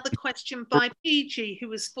answered another question by PG, who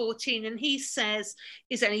was 14, and he says,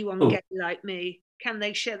 is anyone oh, gay like me? Can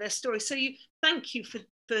they share their story? So thank you for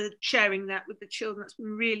sharing that with the children. That's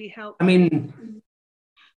been really I helpful. mean,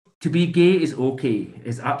 to be gay is okay,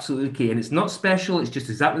 is absolutely okay. And it's not special, it's just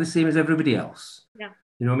exactly the same as everybody else. Yeah.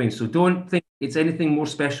 You know what I mean? So don't think it's anything more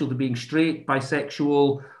special than being straight,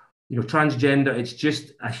 bisexual, transgender. It's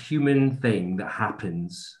just a human thing that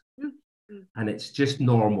happens. Mm-hmm. And it's just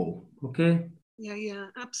normal. Okay. Yeah, yeah,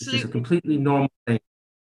 It's just a absolutely. completely normal thing.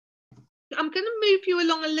 I'm going to move you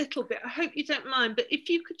along a little bit. I hope you don't mind, but if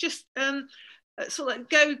you could just sort of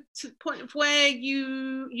go to the point of where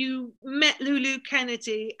you met Lulu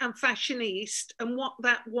Kennedy and Fashioniste and what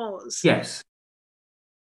that was. Yes.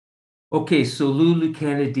 Okay. So Lulu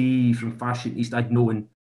Kennedy from Fashion East, I'd known,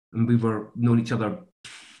 and we were known each other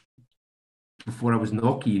before I was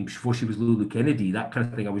Noki and before she was Lulu Kennedy, that kind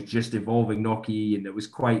of thing. I was just evolving Noki, and it was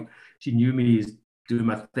quite, she knew me as doing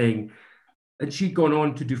my thing. And she'd gone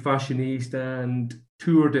on to do Fashionista and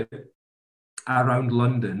toured it around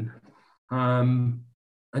London. And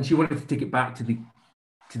she wanted to take it back to the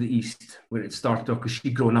East where it started off because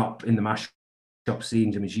she'd grown up in the mashup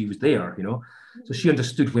scenes. I mean, she was there. So she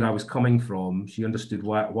understood where I was coming from. She understood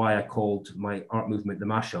why I called my art movement the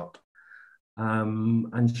mashup.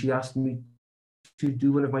 And she asked me to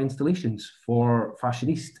do one of my installations for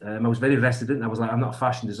Fashionista. I was very resident. I was like, I'm not a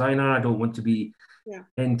fashion designer. I don't want to be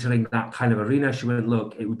entering that kind of arena. She went,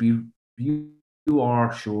 look, it would be you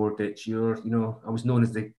are Shoreditch. I was known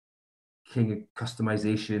as the king of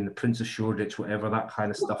customization, the Prince of Shoreditch, whatever, that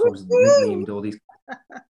kind of stuff. I was nicknamed all these.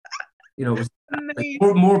 It was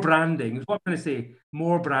more branding. What I'm trying to say,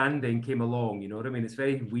 more branding came along. You know what I mean? It's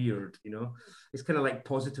very weird. It's kind of like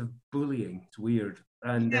positive bullying. It's weird.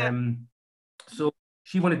 And so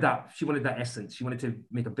she wanted that. She wanted that essence. She wanted to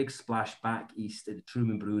make a big splash back east at the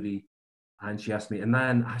Truman Brewery, and she asked me. And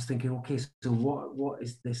then I was thinking, okay, so what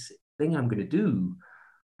is this thing I'm going to do?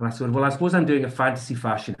 And I said, well, I suppose I'm doing a fantasy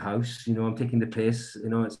fashion house. I'm taking the piss.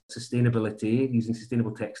 It's sustainability, using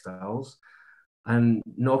sustainable textiles, and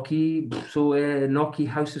Noki. So Noki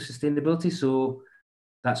House of Sustainability. So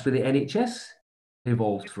that's where the NHS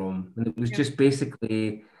evolved from, and it was just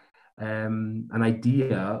basically an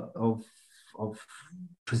idea of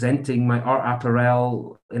presenting my art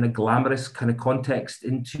apparel in a glamorous kind of context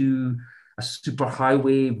into a super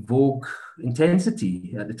highway Vogue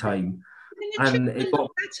intensity at the time. Can the And it children got,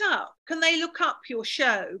 look that up? Can they look up your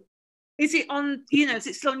show? Is it on, is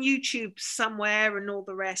it still on YouTube somewhere and all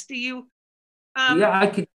the rest? Are you yeah, I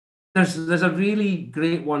could. There's a really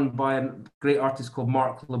great one by a great artist called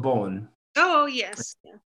Mark LeBon, oh yes.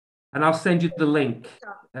 Yeah. and I'll send you the link.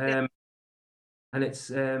 Yeah. and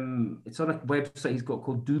it's on a website he's got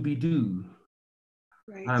called Doobie Doo.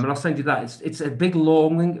 Right. And I'll send you that. It's a big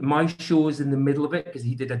long thing. My show is in the middle of it because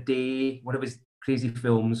he did a day, one of his crazy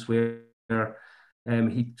films where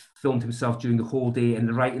he filmed himself during the whole day,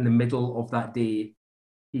 and right in the middle of that day,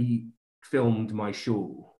 he filmed my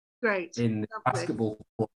show. Great. In basketball.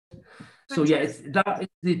 So Fantastic. yeah, that is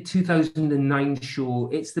the 2009 show.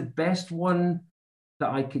 It's the best one that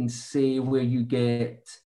I can say where you get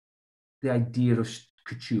the idea of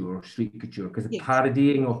couture, street couture, because the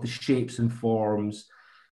parodying of the shapes and forms.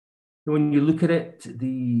 When you look at it,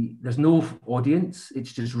 there's no audience,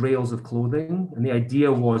 it's just rails of clothing. And the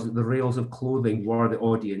idea was that the rails of clothing were the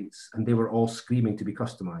audience, and they were all screaming to be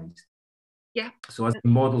customized. Yeah. So as the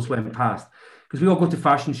models went past, because we all go to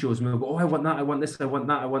fashion shows and we'll go, oh, I want that, I want this, I want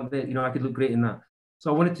that, I want that, I could look great in that.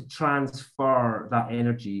 So I wanted to transfer that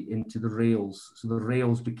energy into the rails. So the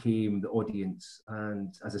rails became the audience.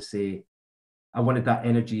 And as I say, I wanted that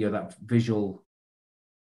energy or that visual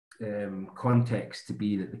context to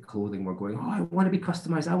be that the clothing were going, oh, I want to be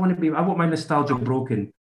customized. I want my nostalgia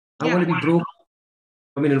broken. I want to be broken.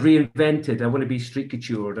 And reinvented. I want to be street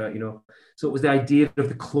couture, So it was the idea of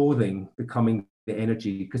the clothing becoming the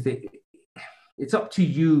energy, because it's up to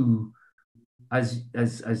you as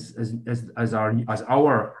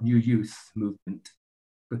our new youth movement,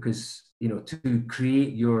 because to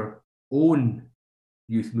create your own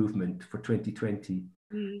youth movement for 2020,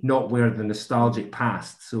 not wear the nostalgic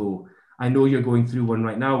past. So I know you're going through one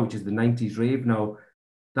right now, which is the 90s rave. Now,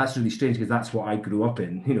 that's really strange because that's what I grew up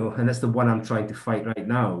in, and that's the one I'm trying to fight right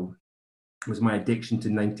now, was my addiction to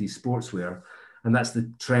 90s sportswear. And that's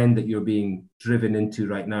the trend that you're being driven into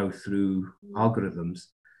right now through algorithms,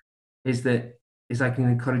 is I can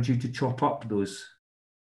encourage you to chop up those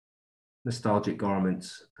nostalgic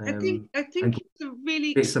garments. I think it's a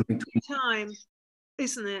really exciting time,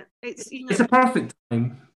 isn't it? It's a perfect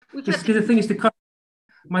time. Because the thing is,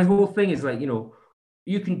 my whole thing is like,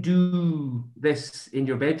 you can do this in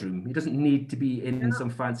your bedroom. It doesn't need to be in some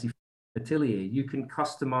fancy atelier. You can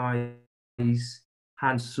customize,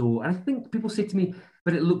 hand sew. And I think people say to me,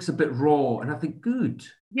 but it looks a bit raw. And I think, good.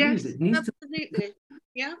 Yes, good. It needs absolutely.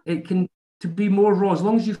 Yeah. It can to be more raw, as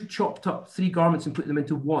long as you've chopped up 3 garments and put them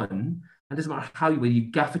into one. And it doesn't matter whether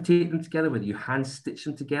you gaffetate them together, whether you hand stitch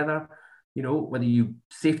them together, whether you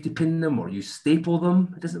safety pin them or you staple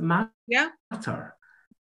them. It doesn't matter. Yeah.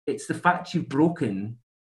 It's the fact you've broken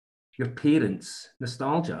your parents'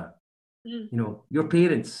 nostalgia. Your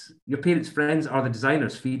parents' friends are the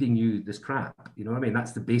designers feeding you this crap.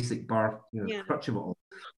 That's the basic crutch of it all.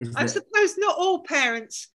 I suppose not all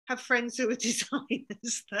parents have friends who are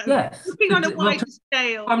designers, though. Yes. Looking on a wider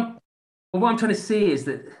scale. What I'm trying to say is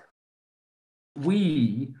that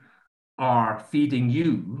we are feeding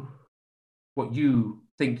you what you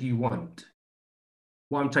think you want.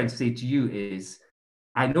 What I'm trying to say to you is,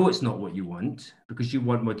 I know it's not what you want, because you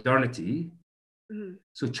want modernity.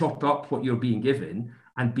 So chop up what you're being given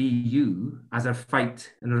and be you as a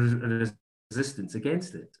fight and a resistance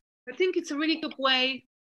against it. I think it's a really good way.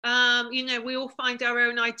 We all find our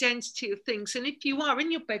own identity of things. And if you are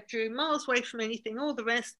in your bedroom, miles away from anything, all the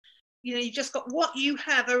rest, you just got what you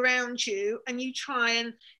have around you, and you try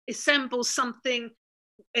and assemble something.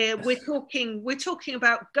 We're talking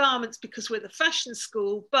about garments because we're the fashion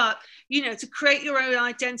school, but to create your own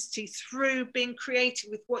identity through being creative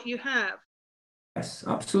with what you have. Yes,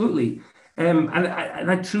 absolutely. And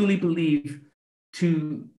I truly believe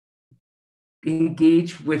to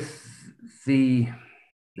engage with the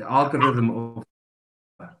algorithm of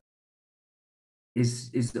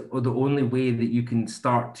is the only way that you can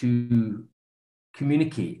start to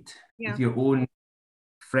communicate with your own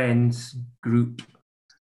friends group.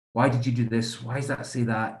 Why did you do this? Why does that say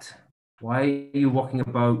that? Why are you walking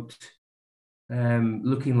about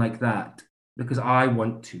looking like that? Because I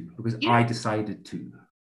want to, because I decided to.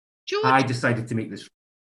 Georgia, I decided to make this.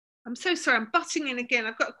 I'm so sorry, I'm butting in again.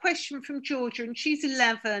 I've got a question from Georgia, and she's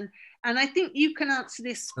 11, and I think you can answer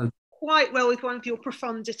this quite well with one of your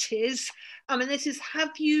profundities. And this is,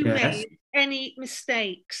 have you made any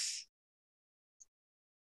mistakes?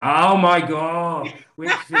 Oh my God!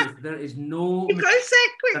 There is no. You gotta say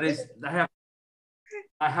it quick. There is.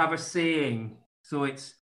 I have a saying. So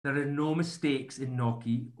there are no mistakes in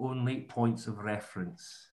Noki, only points of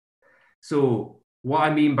reference. So what I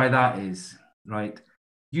mean by that is, right,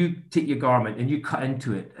 you take your garment and you cut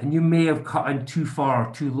into it, and you may have cut in too far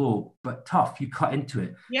or too low, but tough, you cut into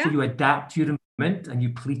it. Yeah. So you adapt your movement and you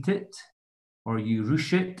pleat it, or you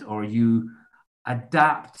ruche it, or you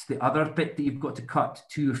adapt the other bit that you've got to cut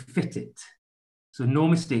to fit it. So no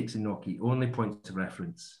mistakes in Noki, only points of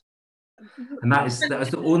reference. And that is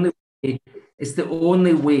the only it's the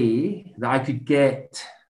only way that I could get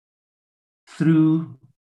through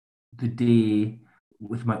the day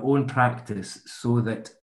with my own practice so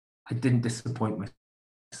that I didn't disappoint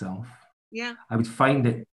myself. Yeah. I would find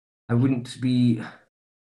it, I wouldn't be,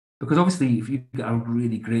 because obviously if you get a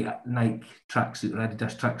really great Nike tracksuit or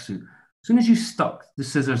Adidas tracksuit, as soon as you stuck the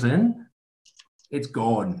scissors in, it's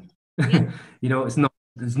gone. Yeah. It's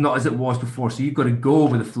not as it was before. So you've got to go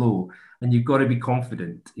with the flow and you've got to be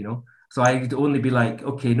confident. So I'd only be like,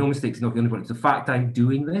 okay, no mistakes, not the only point. The fact I'm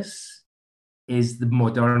doing this is the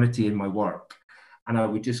modernity in my work. And I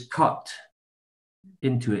would just cut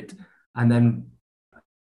into it and then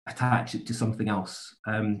attach it to something else.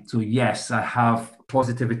 So yes, I have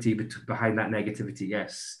positivity behind that negativity.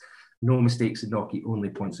 Yes. No mistakes in Noki, only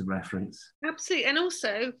points of reference. Absolutely. And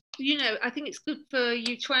also, I think it's good for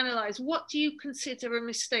you to analyze, what do you consider a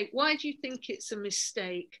mistake? Why do you think it's a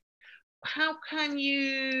mistake? How can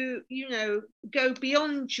you, go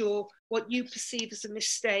beyond what you perceive as a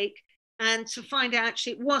mistake and to find out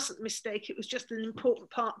actually it wasn't a mistake, it was just an important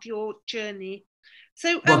part of your journey.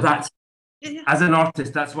 So that's as an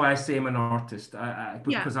artist, that's why I say I'm an artist.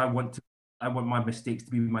 Because I want my mistakes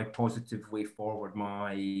to be my positive way forward,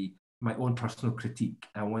 my own personal critique.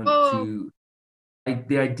 I want to.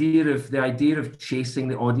 The idea of chasing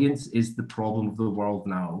the audience is the problem of the world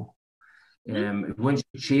now. Once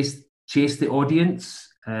you chase the audience,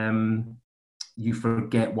 you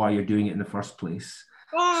forget why you're doing it in the first place.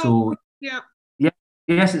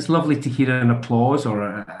 Yes, it's lovely to hear an applause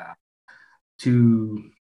or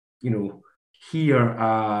to hear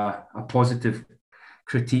a positive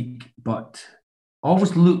critique, but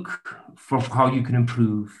always look for how you can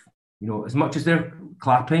improve. As much as they're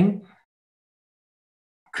clapping,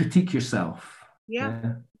 critique yourself.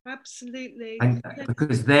 Yeah. Absolutely. And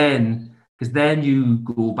because then you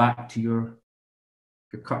go back to your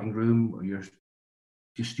cutting room or your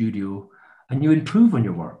studio and you improve on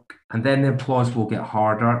your work, and then the applause will get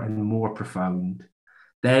harder and more profound.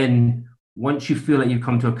 Then once you feel like you've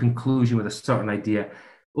come to a conclusion with a certain idea,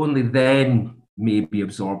 only then maybe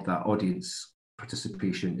absorb that audience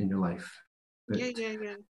participation in your life. But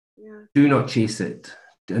do not chase it,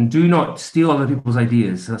 and do not steal other people's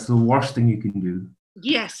ideas. That's the worst thing you can do.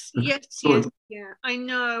 Yes. Yeah, I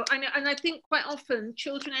know. And I think quite often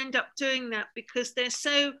children end up doing that because they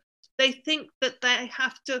think that they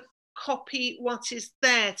have to copy what is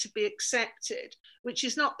there to be accepted, which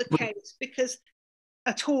is not the case, because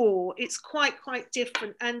at all, it's quite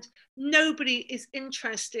different, and nobody is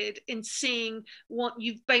interested in seeing what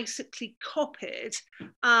you've basically copied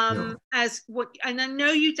as what. And I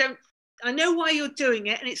know you don't. I know why you're doing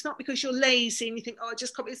it, and it's not because you're lazy and you think, "Oh, I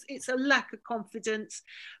just copy." It's a lack of confidence.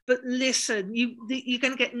 But listen, you're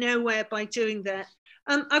going to get nowhere by doing that.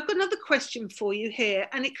 I've got another question for you here,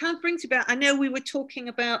 and it kind of brings about. I know we were talking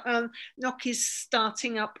about Noki's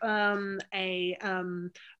starting up a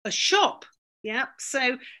shop. Yeah.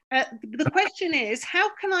 So the question is,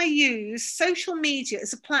 how can I use social media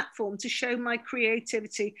as a platform to show my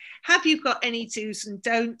creativity? Have you got any do's and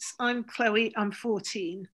don'ts? I'm Chloe. I'm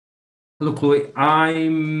 14. Hello, Chloe.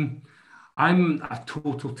 I'm a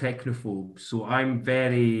total technophobe, so I'm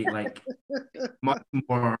very much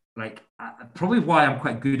more probably why I'm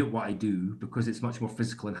quite good at what I do, because it's much more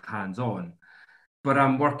physical and hands-on. But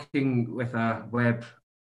I'm working with a web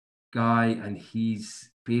guy, and he's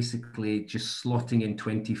basically just slotting in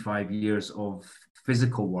 25 years of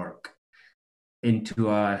physical work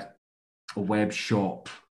into a web shop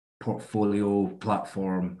portfolio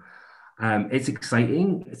platform. It's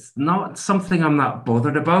exciting. It's not something I'm that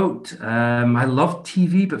bothered about. I love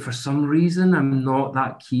TV, but for some reason, I'm not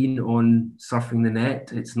that keen on surfing the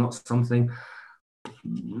net. It's not something.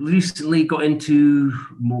 Recently got into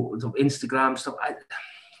more Instagram stuff.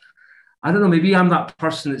 I don't know. Maybe I'm that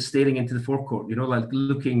person that's staring into the forecourt.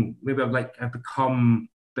 Looking. Maybe I've become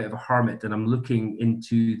a bit of a hermit, and I'm looking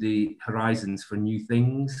into the horizons for new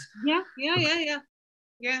things. Yeah.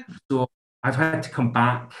 So I've had to come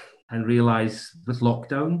back and realize with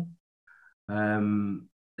lockdown,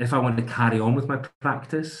 if I want to carry on with my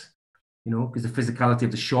practice, because the physicality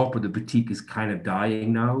of the shop or the boutique is kind of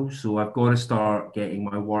dying now. So I've got to start getting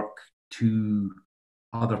my work to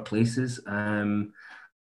other places. And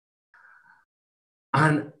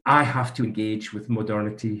I have to engage with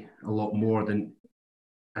modernity a lot more than,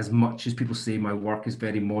 as much as people say my work is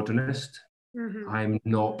very modernist. Mm-hmm. I'm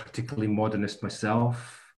not particularly modernist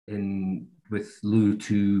myself with lieu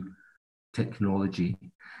to technology.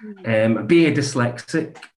 Mm-hmm. Being a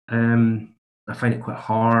dyslexic, I find it quite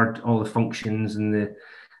hard. All the functions and the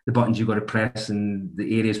buttons you've got to press and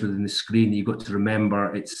the areas within the screen that you've got to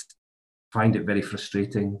remember. find it very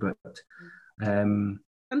frustrating. But and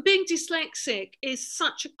being dyslexic is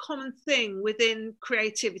such a common thing within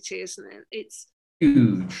creativity, isn't it? It's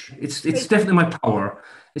huge. It's definitely my power.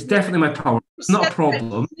 It's definitely my power. It's not a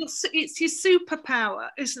problem. It's your superpower,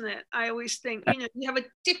 isn't it? I always think, you have a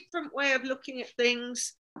different way of looking at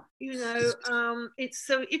things. It's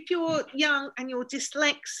so if you're young and you're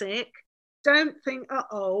dyslexic, don't think,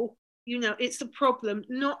 it's a problem.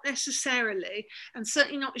 Not necessarily, and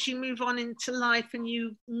certainly not as you move on into life and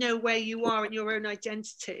you know where you are in your own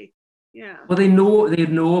identity. Yeah. Well, they know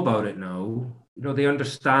about it now. They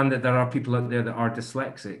understand that there are people out there that are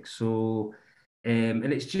dyslexic. So, and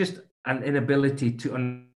it's just an inability to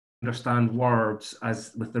understand words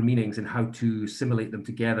as with their meanings and how to assimilate them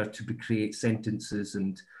together to create sentences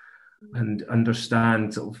and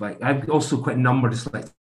understand sort of like, I'm also quite number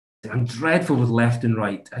dyslexic. I'm dreadful with left and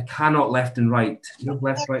right. I cannot left and right.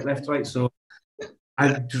 Left, right. So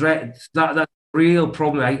I dread that. That's a real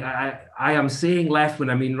problem. I am saying left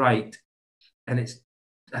when I mean right, and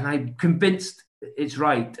I'm convinced it's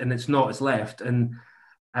right and it's not. It's left and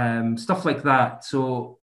stuff like that.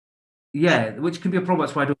 So yeah, which can be a problem.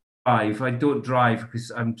 That's why I don't drive. I don't drive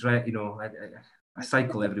because I'm I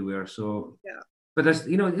cycle everywhere. So yeah. But there's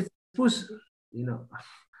I suppose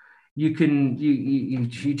you can you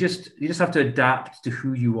just have to adapt to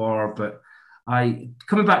who you are. But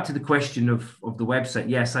coming back to the question of the website,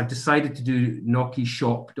 yes, I've decided to do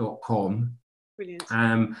knockishop.com. Brilliant.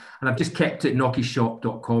 And I've just kept it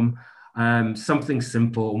knockishop.com. Something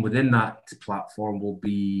simple, and within that platform will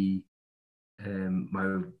be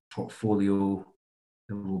my portfolio.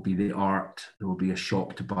 There will be the art. There will be a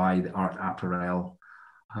shop to buy the art apparel.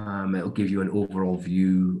 It'll give you an overall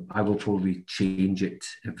view. I will probably change it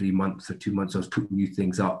every month or 2 months. I was putting new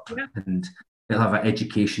things up, and it'll have an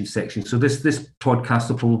education section. So this podcast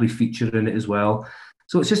will probably feature in it as well.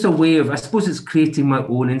 So it's just a way of, I suppose, it's creating my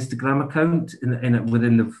own Instagram account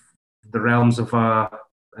within the realms of a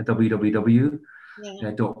www.com.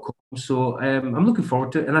 So I'm looking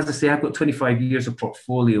forward to it. And as I say, I've got 25 years of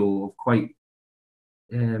portfolio of quite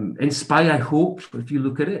I hope if you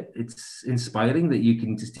look at it, it's inspiring that you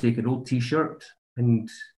can just take an old T-shirt and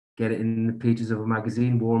get it in the pages of a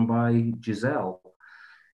magazine worn by Giselle.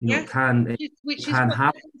 Which is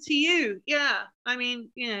happen to you. Yeah, I mean,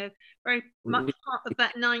 very much part of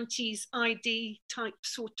that 90s ID type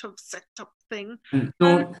sort of setup thing.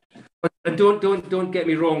 Don't get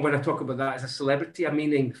me wrong when I talk about that as a celebrity. I mean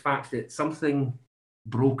the fact that something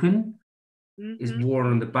broken is worn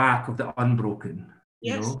on the back of the unbroken.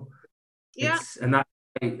 Yes. And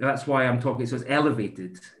that's why I'm talking. So it's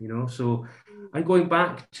elevated, So I'm going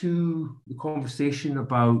back to the conversation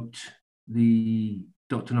about the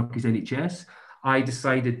Dr. Knockie's NHS. I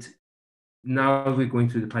decided, now we're going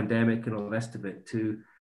through the pandemic and all the rest of it, to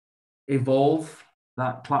evolve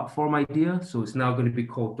that platform idea. So it's now going to be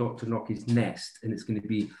called Dr. Knockie's Nest, and it's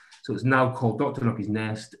now called Dr. Knockie's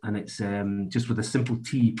Nest, and it's just with a simple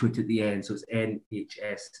T put at the end. So it's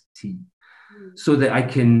NHST. So that I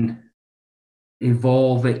can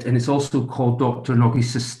evolve it. And it's also called Dr.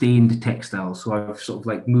 Knockie's Sustained Textiles. So I've sort of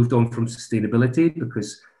like moved on from sustainability,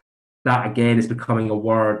 because that again is becoming a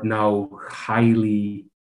word now highly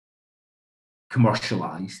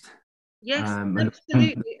commercialized. Yes,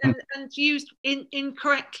 absolutely. And used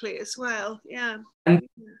incorrectly as well. Yeah. And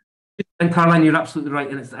Caroline, you're absolutely right.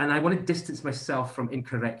 And I want to distance myself from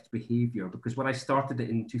incorrect behavior, because when I started it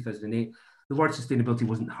in 2008, the word sustainability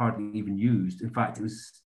wasn't hardly even used. In fact,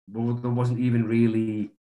 there wasn't even really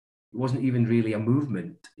a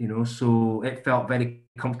movement, so it felt very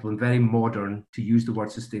comfortable and very modern to use the word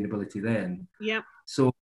sustainability then. Yeah.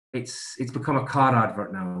 So it's become a car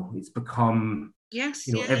advert now. It's become, it's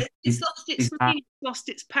lost its meaning, lost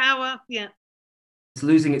its power. Yeah. It's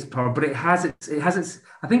losing its power, but it has its,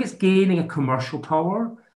 I think it's gaining a commercial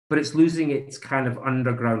power, but it's losing its kind of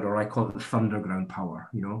underground, or I call it the thunderground power,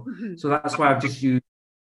 So that's why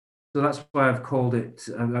I've called it,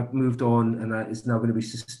 I've moved on, and it's now going to be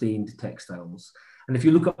Sustained Textiles. And if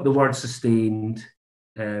you look up the word sustained,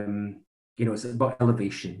 it's about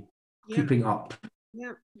elevation, keeping up,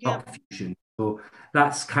 up fusion. So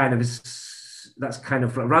that's kind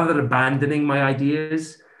of rather than abandoning my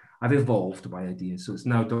ideas, I've evolved my ideas. So it's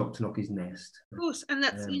now Dr. Knockie's Nest. Of course, and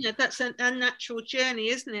that's that's a natural journey,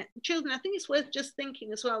 isn't it? Children, I think it's worth just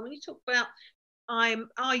thinking as well, when you talk about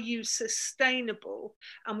are you sustainable,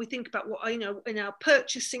 and we think about what in our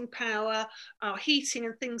purchasing power, our heating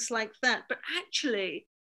and things like that, but actually,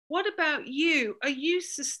 what about you? Are you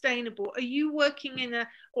sustainable? Are you working in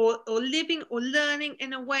or living or learning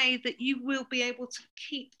in a way that you will be able to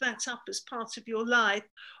keep that up as part of your life?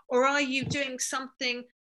 Or are you doing something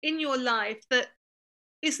in your life that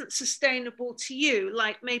isn't sustainable to you,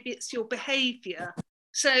 like maybe it's your behavior.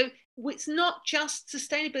 So it's not just,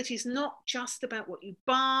 sustainability is not just about what you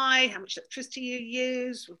buy, how much electricity you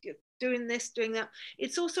use, if you're doing this, doing that.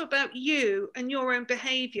 It's also about you and your own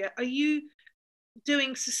behavior. Are you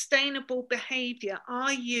doing sustainable behavior?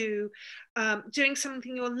 Are you doing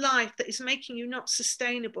something in your life that is making you not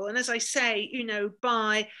sustainable? And as I say, you know,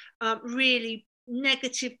 by really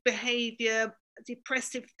negative behavior,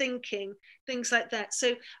 depressive thinking, things like that.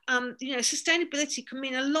 So, you know, sustainability can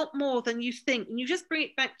mean a lot more than you think. And you just bring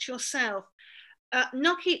it back to yourself.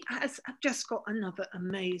 Noki has just got another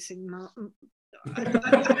amazing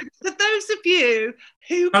for those of you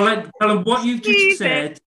who Alan, what you've just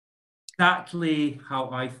said, exactly how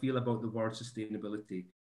I feel about the word sustainability.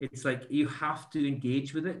 It's like you have to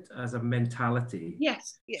engage with it as a mentality.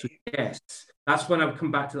 Yes. So yes, that's when I've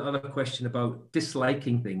come back to the other question about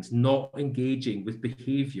disliking things, not engaging with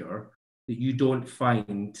behavior that you don't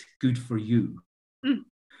find good for you.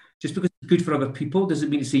 Just because it's good for other people doesn't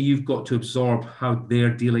mean to say you've got to absorb how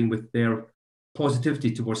they're dealing with their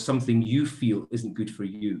positivity towards something you feel isn't good for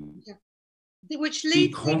you. Yeah. Which leads be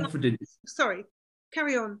confident. Sorry,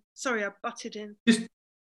 carry on. Sorry, I butted in.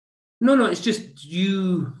 No, it's just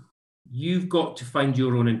you've got to find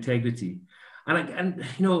your own integrity. And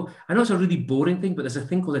you know, I know it's a really boring thing, but there's a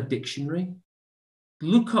thing called a dictionary.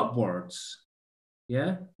 Look up words.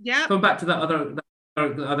 Yeah. Going back to that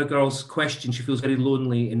other girl's question, she feels very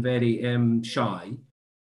lonely and very shy.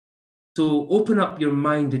 So open up your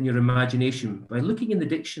mind and your imagination by looking in the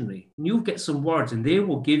dictionary, and you'll get some words, and they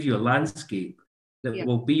will give you a landscape that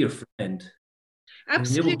will be your friend.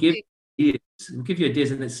 Absolutely. And it will give you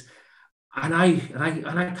ideas, and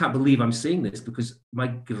I can't believe I'm saying this, because my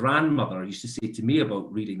grandmother used to say to me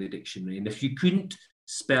about reading the dictionary, and if you couldn't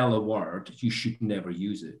spell a word, you should never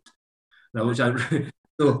use it. Now,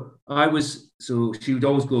 so she would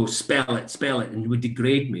always go, spell it, and would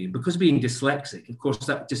degrade me. And because being dyslexic, of course,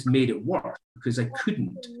 that just made it worse because I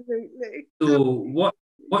couldn't. Absolutely. So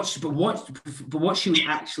what she was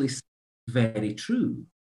actually saying very true.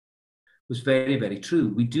 Was very, very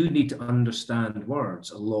true. We do need to understand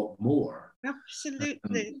words a lot more.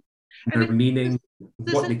 Absolutely. Their meaning,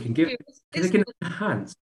 what they can give, because they can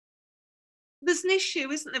enhance. There's an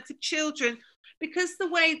issue, isn't there, for children, because the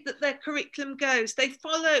way that their curriculum goes, they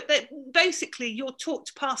follow that. Basically, you're taught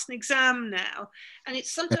to pass an exam now, and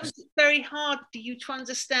it's sometimes very hard for you to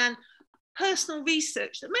understand personal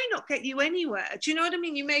research that may not get you anywhere. Do you know what I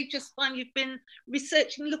mean? You may just find you've been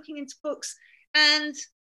researching, looking into books, and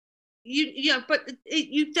you know, but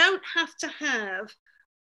you don't have to have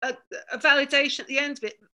a validation at the end of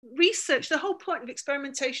it. Research, the whole point of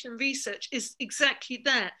experimentation and research is exactly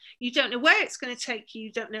that. You don't know where it's going to take you,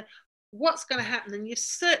 you don't know what's going to happen, and you're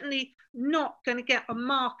certainly not going to get a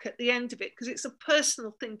mark at the end of it, because it's a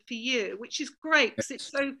personal thing for you, which is great, because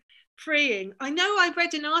it's so freeing. I know I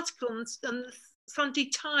read an article on the Sunday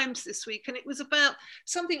Times this week, and it was about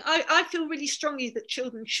something I feel really strongly, that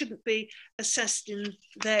children shouldn't be assessed in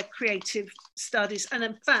their creative studies. And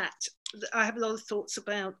in fact, I have a lot of thoughts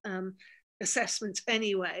about assessment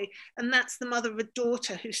anyway, and that's the mother of a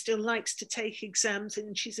daughter who still likes to take exams,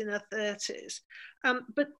 and she's in her 30s. And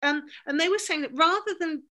they were saying that rather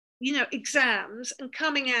than, you know, exams and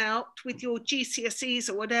coming out with your GCSEs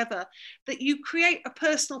or whatever, that you create a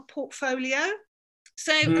personal portfolio.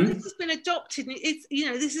 So and this has been adopted. It's, you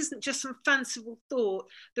know, this isn't just some fanciful thought.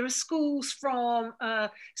 There are schools from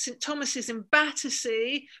St Thomas's in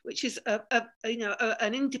Battersea, which is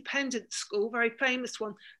an independent school, very famous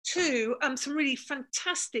one, to some really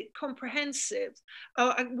fantastic comprehensive.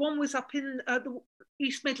 One was up in the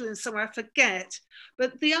East Midlands somewhere, I forget.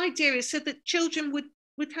 But the idea is so that children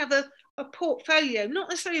would have a portfolio, not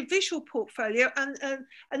necessarily a visual portfolio, and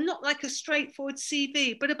not like a straightforward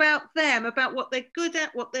CV, but about them, about what they're good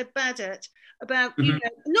at, what they're bad at, about, you know,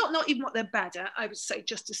 not even what they're bad at, I would say,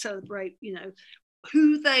 just to celebrate, you know,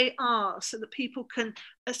 who they are, so that people can,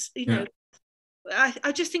 you know,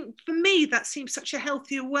 I just think, for me, that seems such a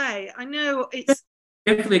healthier way. I know it's...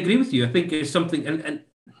 I definitely agree with you. I think it's something, and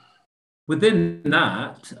within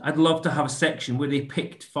that, I'd love to have a section where they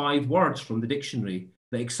picked 5 words from the dictionary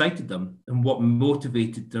that excited them and what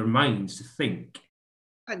motivated their minds to think.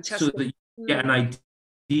 Fantastic. So that you get an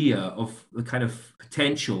idea of the kind of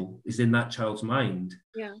potential is in that child's mind,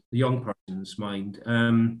 the young person's mind.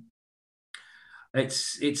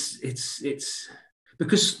 It's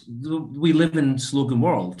because we live in slogan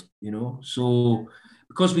world, you know, so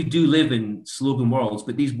because we do live in slogan worlds,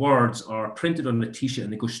 but these words are printed on a t-shirt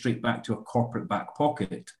and they go straight back to a corporate back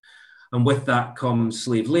pocket. And with that comes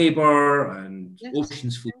slave labor and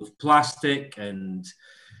oceans full of plastic and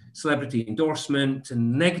celebrity endorsement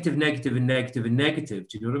and negative, negative, and negative, and negative.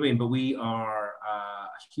 Do you know what I mean? But we are a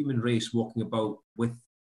human race walking about with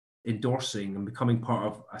endorsing and becoming part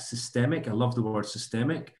of a systemic, I love the word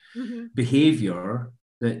systemic, behavior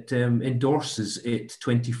that endorses it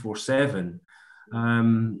 24/7.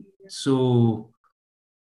 So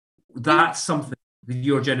that's something that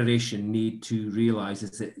your generation need to realize,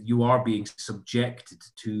 is that you are being subjected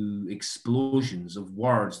to explosions of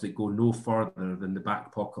words that go no further than the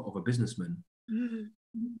back pocket of a businessman. And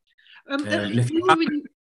if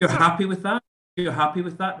you're happy with that,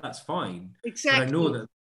 that's fine. Exactly. But I know that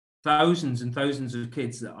thousands and thousands of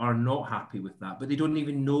kids that are not happy with that, but they don't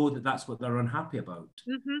even know that that's what they're unhappy about.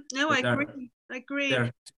 No, I agree.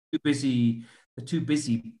 They're too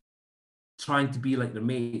busy trying to be like their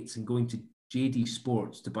mates and going to JD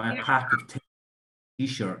Sports to buy a pack of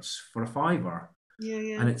t-shirts for $5.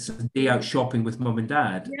 And it's a day out shopping with mum and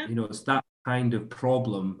dad. You know, it's that kind of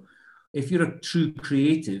problem. If you're a true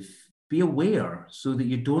creative, be aware so that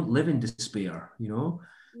you don't live in despair, you know,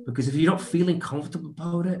 because if you're not feeling comfortable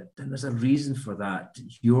about it, then there's a reason for that.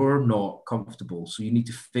 You're not comfortable. So you need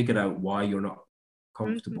to figure out why you're not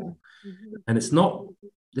comfortable. And it's not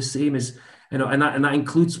the same as, you know, and that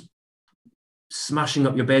includes smashing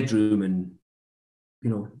up your bedroom and, you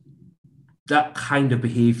know, that kind of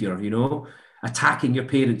behavior, you know, attacking your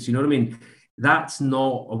parents, you know what I mean? That's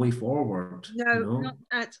not a way forward. No, you know? not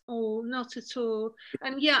at all.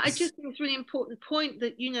 And I just think it's a really important point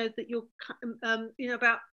that, you know, that you're, you know,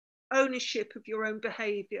 about ownership of your own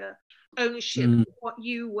behavior, ownership of what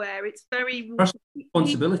you wear. It's very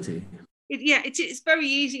responsibility. It's very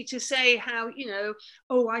easy to say how, you know,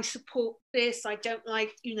 oh, I support this, I don't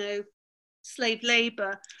like, you know, slave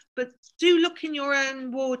labor, but do look in your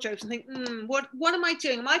own wardrobes and think, what am I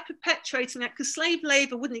doing? Am I perpetuating that? Because slave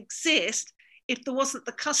labor wouldn't exist if there wasn't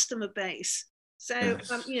the customer base. So,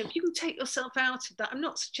 you know, if you can take yourself out of that, I'm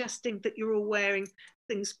not suggesting that you're all wearing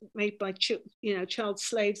things made by, you know, child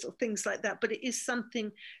slaves or things like that, but it is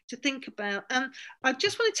something to think about. I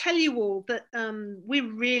just want to tell you all that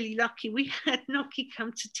we're really lucky. We had Nocky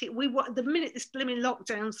come to the minute this blooming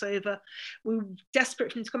lockdown's over, we were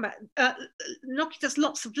desperate for him to come back. Nocky does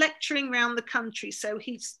lots of lecturing around the country, so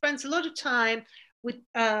he spends a lot of time with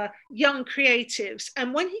young creatives,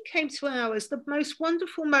 and when he came to ours, the most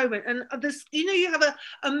wonderful moment, and there's, you know, you have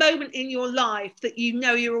a moment in your life that you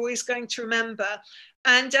know you're always going to remember,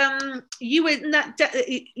 and you were in that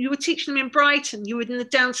you were teaching them in Brighton, you were in the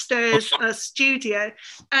downstairs studio,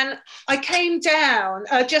 and I came down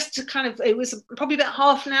just to kind of, it was probably about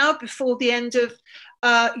half an hour before the end of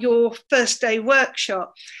your first day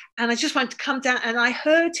workshop, and I just wanted to come down, and I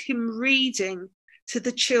heard him reading to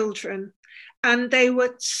the children, and they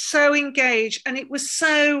were so engaged, and it was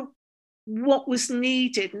so what was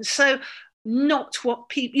needed, and so not what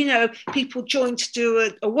people, you know, people join to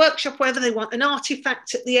do a workshop, whether they want an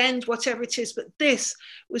artifact at the end, whatever it is, but this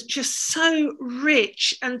was just so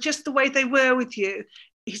rich, and just the way they were with you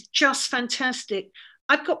is just fantastic.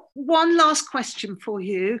 I've got one last question for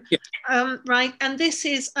you, right, and this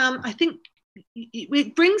is, I think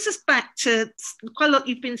it brings us back to quite a lot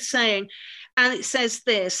you've been saying, and it says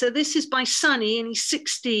this. So this is by Sonny, and he's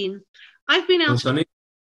 16. I've been out. Sonny?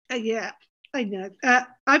 Yeah, I know.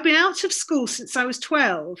 I've been out of school since I was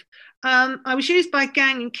 12. I was used by a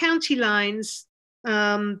gang in county lines,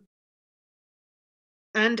 and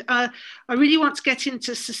I really want to get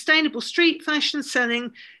into sustainable street fashion,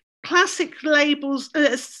 selling classic labels,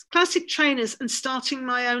 classic trainers, and starting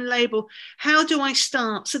my own label. How do I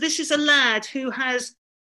start? So this is a lad who has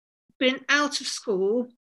been out of school.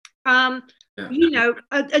 You know,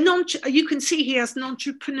 you can see he has an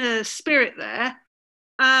entrepreneur spirit there.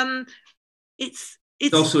 It's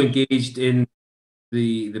also engaged in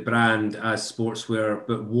the brand as sportswear,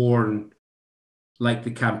 but worn like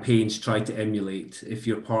the campaigns try to emulate. If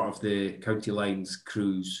you're part of the County Lines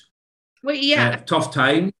crews, well, tough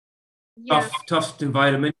time, tough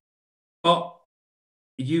environment, but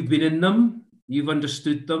you've been in them, you've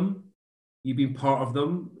understood them, you've been part of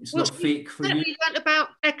them. It's not fake for you. You learned about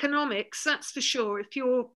economics, that's for sure. If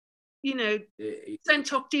you're, you know,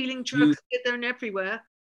 sent off dealing drugs here and everywhere,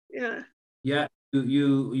 you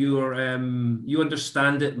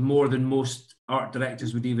understand it more than most art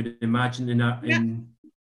directors would even imagine in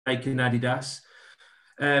Nike and Adidas.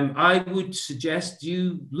 I would suggest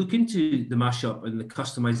you look into the mashup and the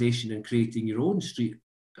customization and creating your own street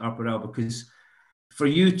apparel, because for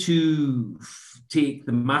you to take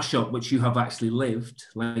the mashup, which you have actually lived,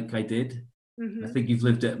 like I did, I think you've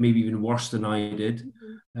lived it maybe even worse than I did,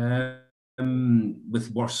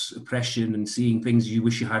 with worse oppression and seeing things you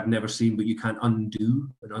wish you had never seen, but you can't undo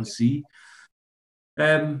and unsee.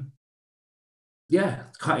 Um, yeah,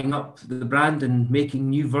 cutting up the brand and making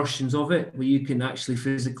new versions of it where you can actually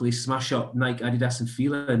physically smash up Nike, Adidas, and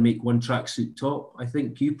Fila and make one tracksuit top. I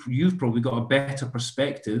think you've probably got a better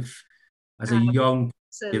perspective as a young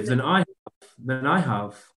Certainly. than I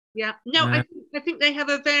have. Yeah. No, I think they have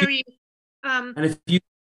a very And if you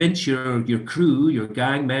convince your crew, your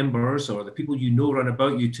gang members, or the people you know run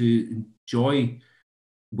about you to enjoy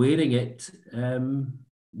wearing it,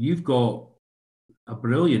 you've got a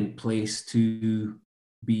brilliant place to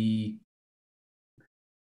be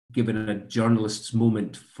given a journalist's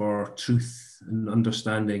moment for truth and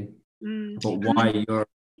understanding about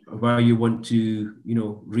why you want to,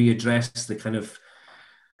 readdress the kind of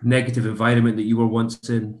negative environment that you were once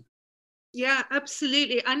in. Yeah,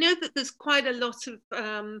 absolutely. I know that there's quite a lot of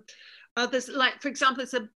others, like, for example,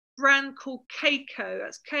 there's a brand called Keiko.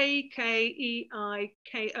 That's Keiko.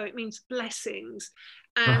 It means blessings.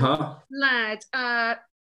 And lad, I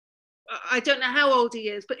don't know how old he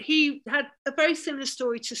is, but he had a very similar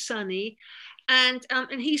story to Sonny, and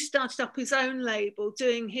he started up his own label,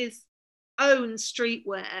 doing his own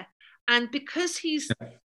streetwear, and because he's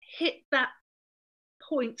hit that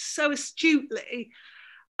point so astutely.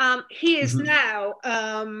 He is now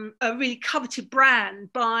a really coveted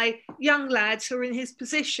brand by young lads who are in his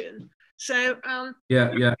position. So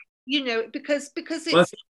because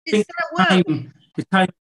it's that work. The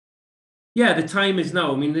time is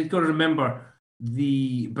now. I mean, they've got to remember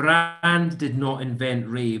the brand did not invent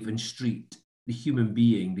rave and street. The human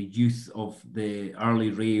being, the youth of the early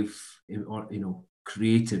rave,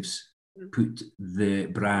 creatives put the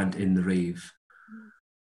brand in the rave.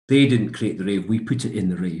 They didn't create the rave, we put it in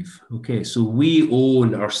the rave. Okay, so we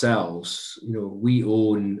own ourselves, we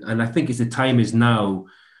own, and I think the time is now,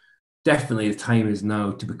 definitely the time is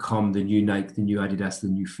now to become the new Nike, the new Adidas, the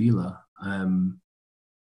new Fila,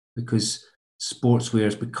 because sportswear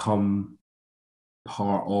has become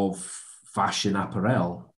part of fashion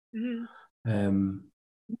apparel.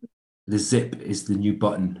 The zip is the new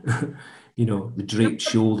button, the draped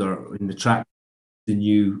shoulder in the track, the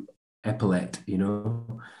new epaulette,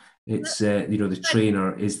 it's the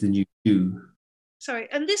trainer is the new shoe. Sorry,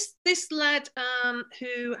 and this lad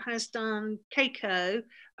who has done Keiko,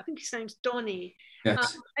 I think his name's Donny.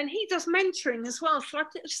 Yes. And he does mentoring as well. So I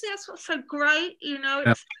think that's what's so great,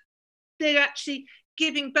 they're actually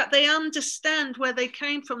giving, but they understand where they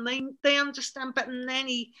came from. They understand better than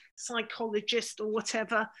any psychologist or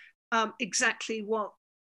whatever exactly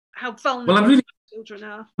how vulnerable children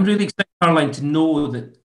are. I'm really excited, Caroline, to know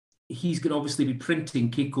that he's going to obviously be printing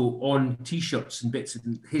Keiko on T-shirts and bits,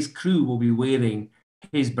 and his crew will be wearing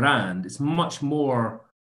his brand. It's much more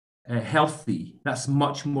healthy. That's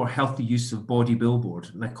much more healthy use of body billboard.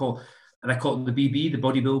 And I call it the BB, the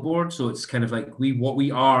body billboard. So it's kind of like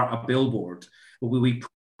we are a billboard, but when we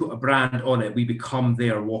put a brand on it, we become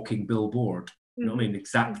their walking billboard. You know what I mean?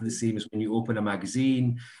 Exactly the same as when you open a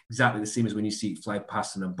magazine, exactly the same as when you see it fly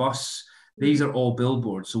past on a bus. These are all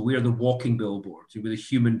billboards. So we're the walking billboard. We're the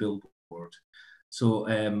human billboard. So,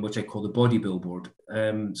 which I call the body billboard.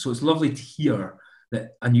 So it's lovely to hear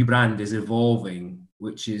that a new brand is evolving,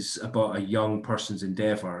 which is about a young person's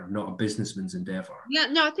endeavor, not a businessman's endeavor. Yeah,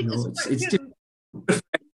 no, I think it's just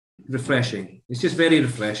refreshing. It's just very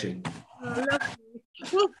refreshing. Oh, lovely.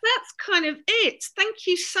 Well, that's kind of it. Thank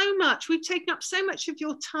you so much. We've taken up so much of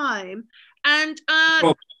your time. And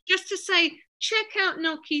just to say, check out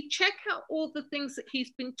Noki, check out all the things that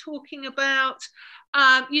he's been talking about,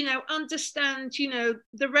 understand,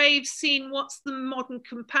 the rave scene, what's the modern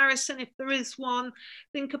comparison, if there is one.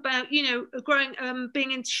 Think about, growing,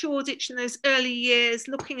 being in Shoreditch in those early years,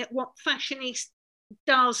 looking at what Fashionista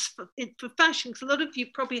does for fashion, because a lot of you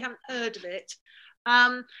probably haven't heard of it.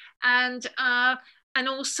 And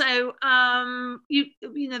also,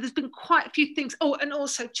 there's been quite a few things. Oh, and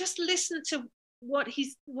also just listen to what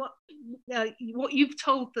you've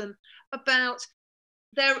told them about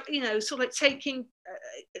their, sort of like taking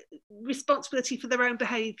responsibility for their own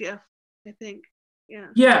behaviour. I think,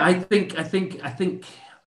 yeah. I think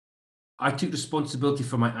I took responsibility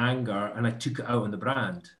for my anger and I took it out on the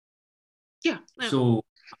brand. Yeah. So,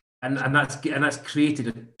 and that's created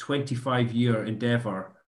a 25-year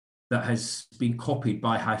endeavour that has been copied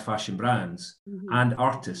by high fashion brands and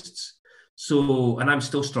artists. So, and I'm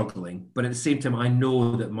still struggling, but at the same time, I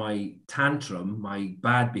know that my tantrum, my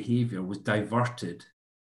bad behavior was diverted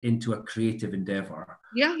into a creative endeavor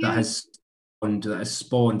that has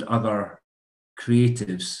spawned other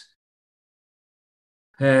creatives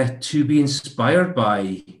to be inspired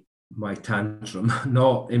by my tantrum,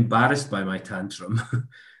 not embarrassed by my tantrum.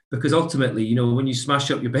 Because ultimately, you know, when you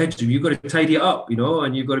smash up your bedroom, you've got to tidy it up, you know,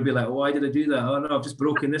 and you've got to be like, why did I do that? Oh no, I've just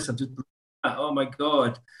broken this. I've just broken that. Oh my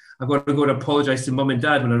God. I've got to go and apologize to mum and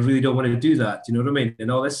dad when I really don't want to do that. You know what I mean?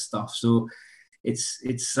 And all this stuff. So it's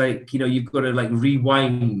like, you know, you've got to like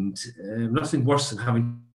rewind. Nothing worse than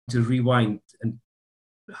having to rewind and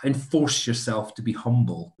enforce yourself to be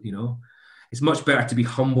humble, you know. It's much better to be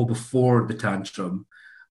humble before the tantrum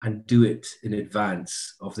and do it in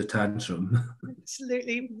advance of the tantrum.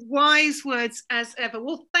 Absolutely. Wise words as ever.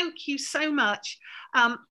 Well, thank you so much.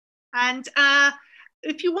 And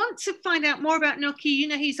if you want to find out more about Nocky, you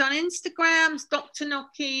know, he's on Instagram, Dr.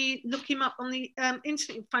 Nocky. Look him up on the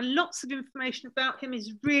internet. You'll find lots of information about him,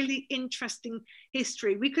 his really interesting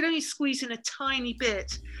history. We could only squeeze in a tiny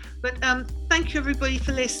bit, but thank you everybody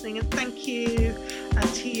for listening, and thank you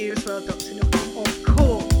to you as well, Dr. Nocky.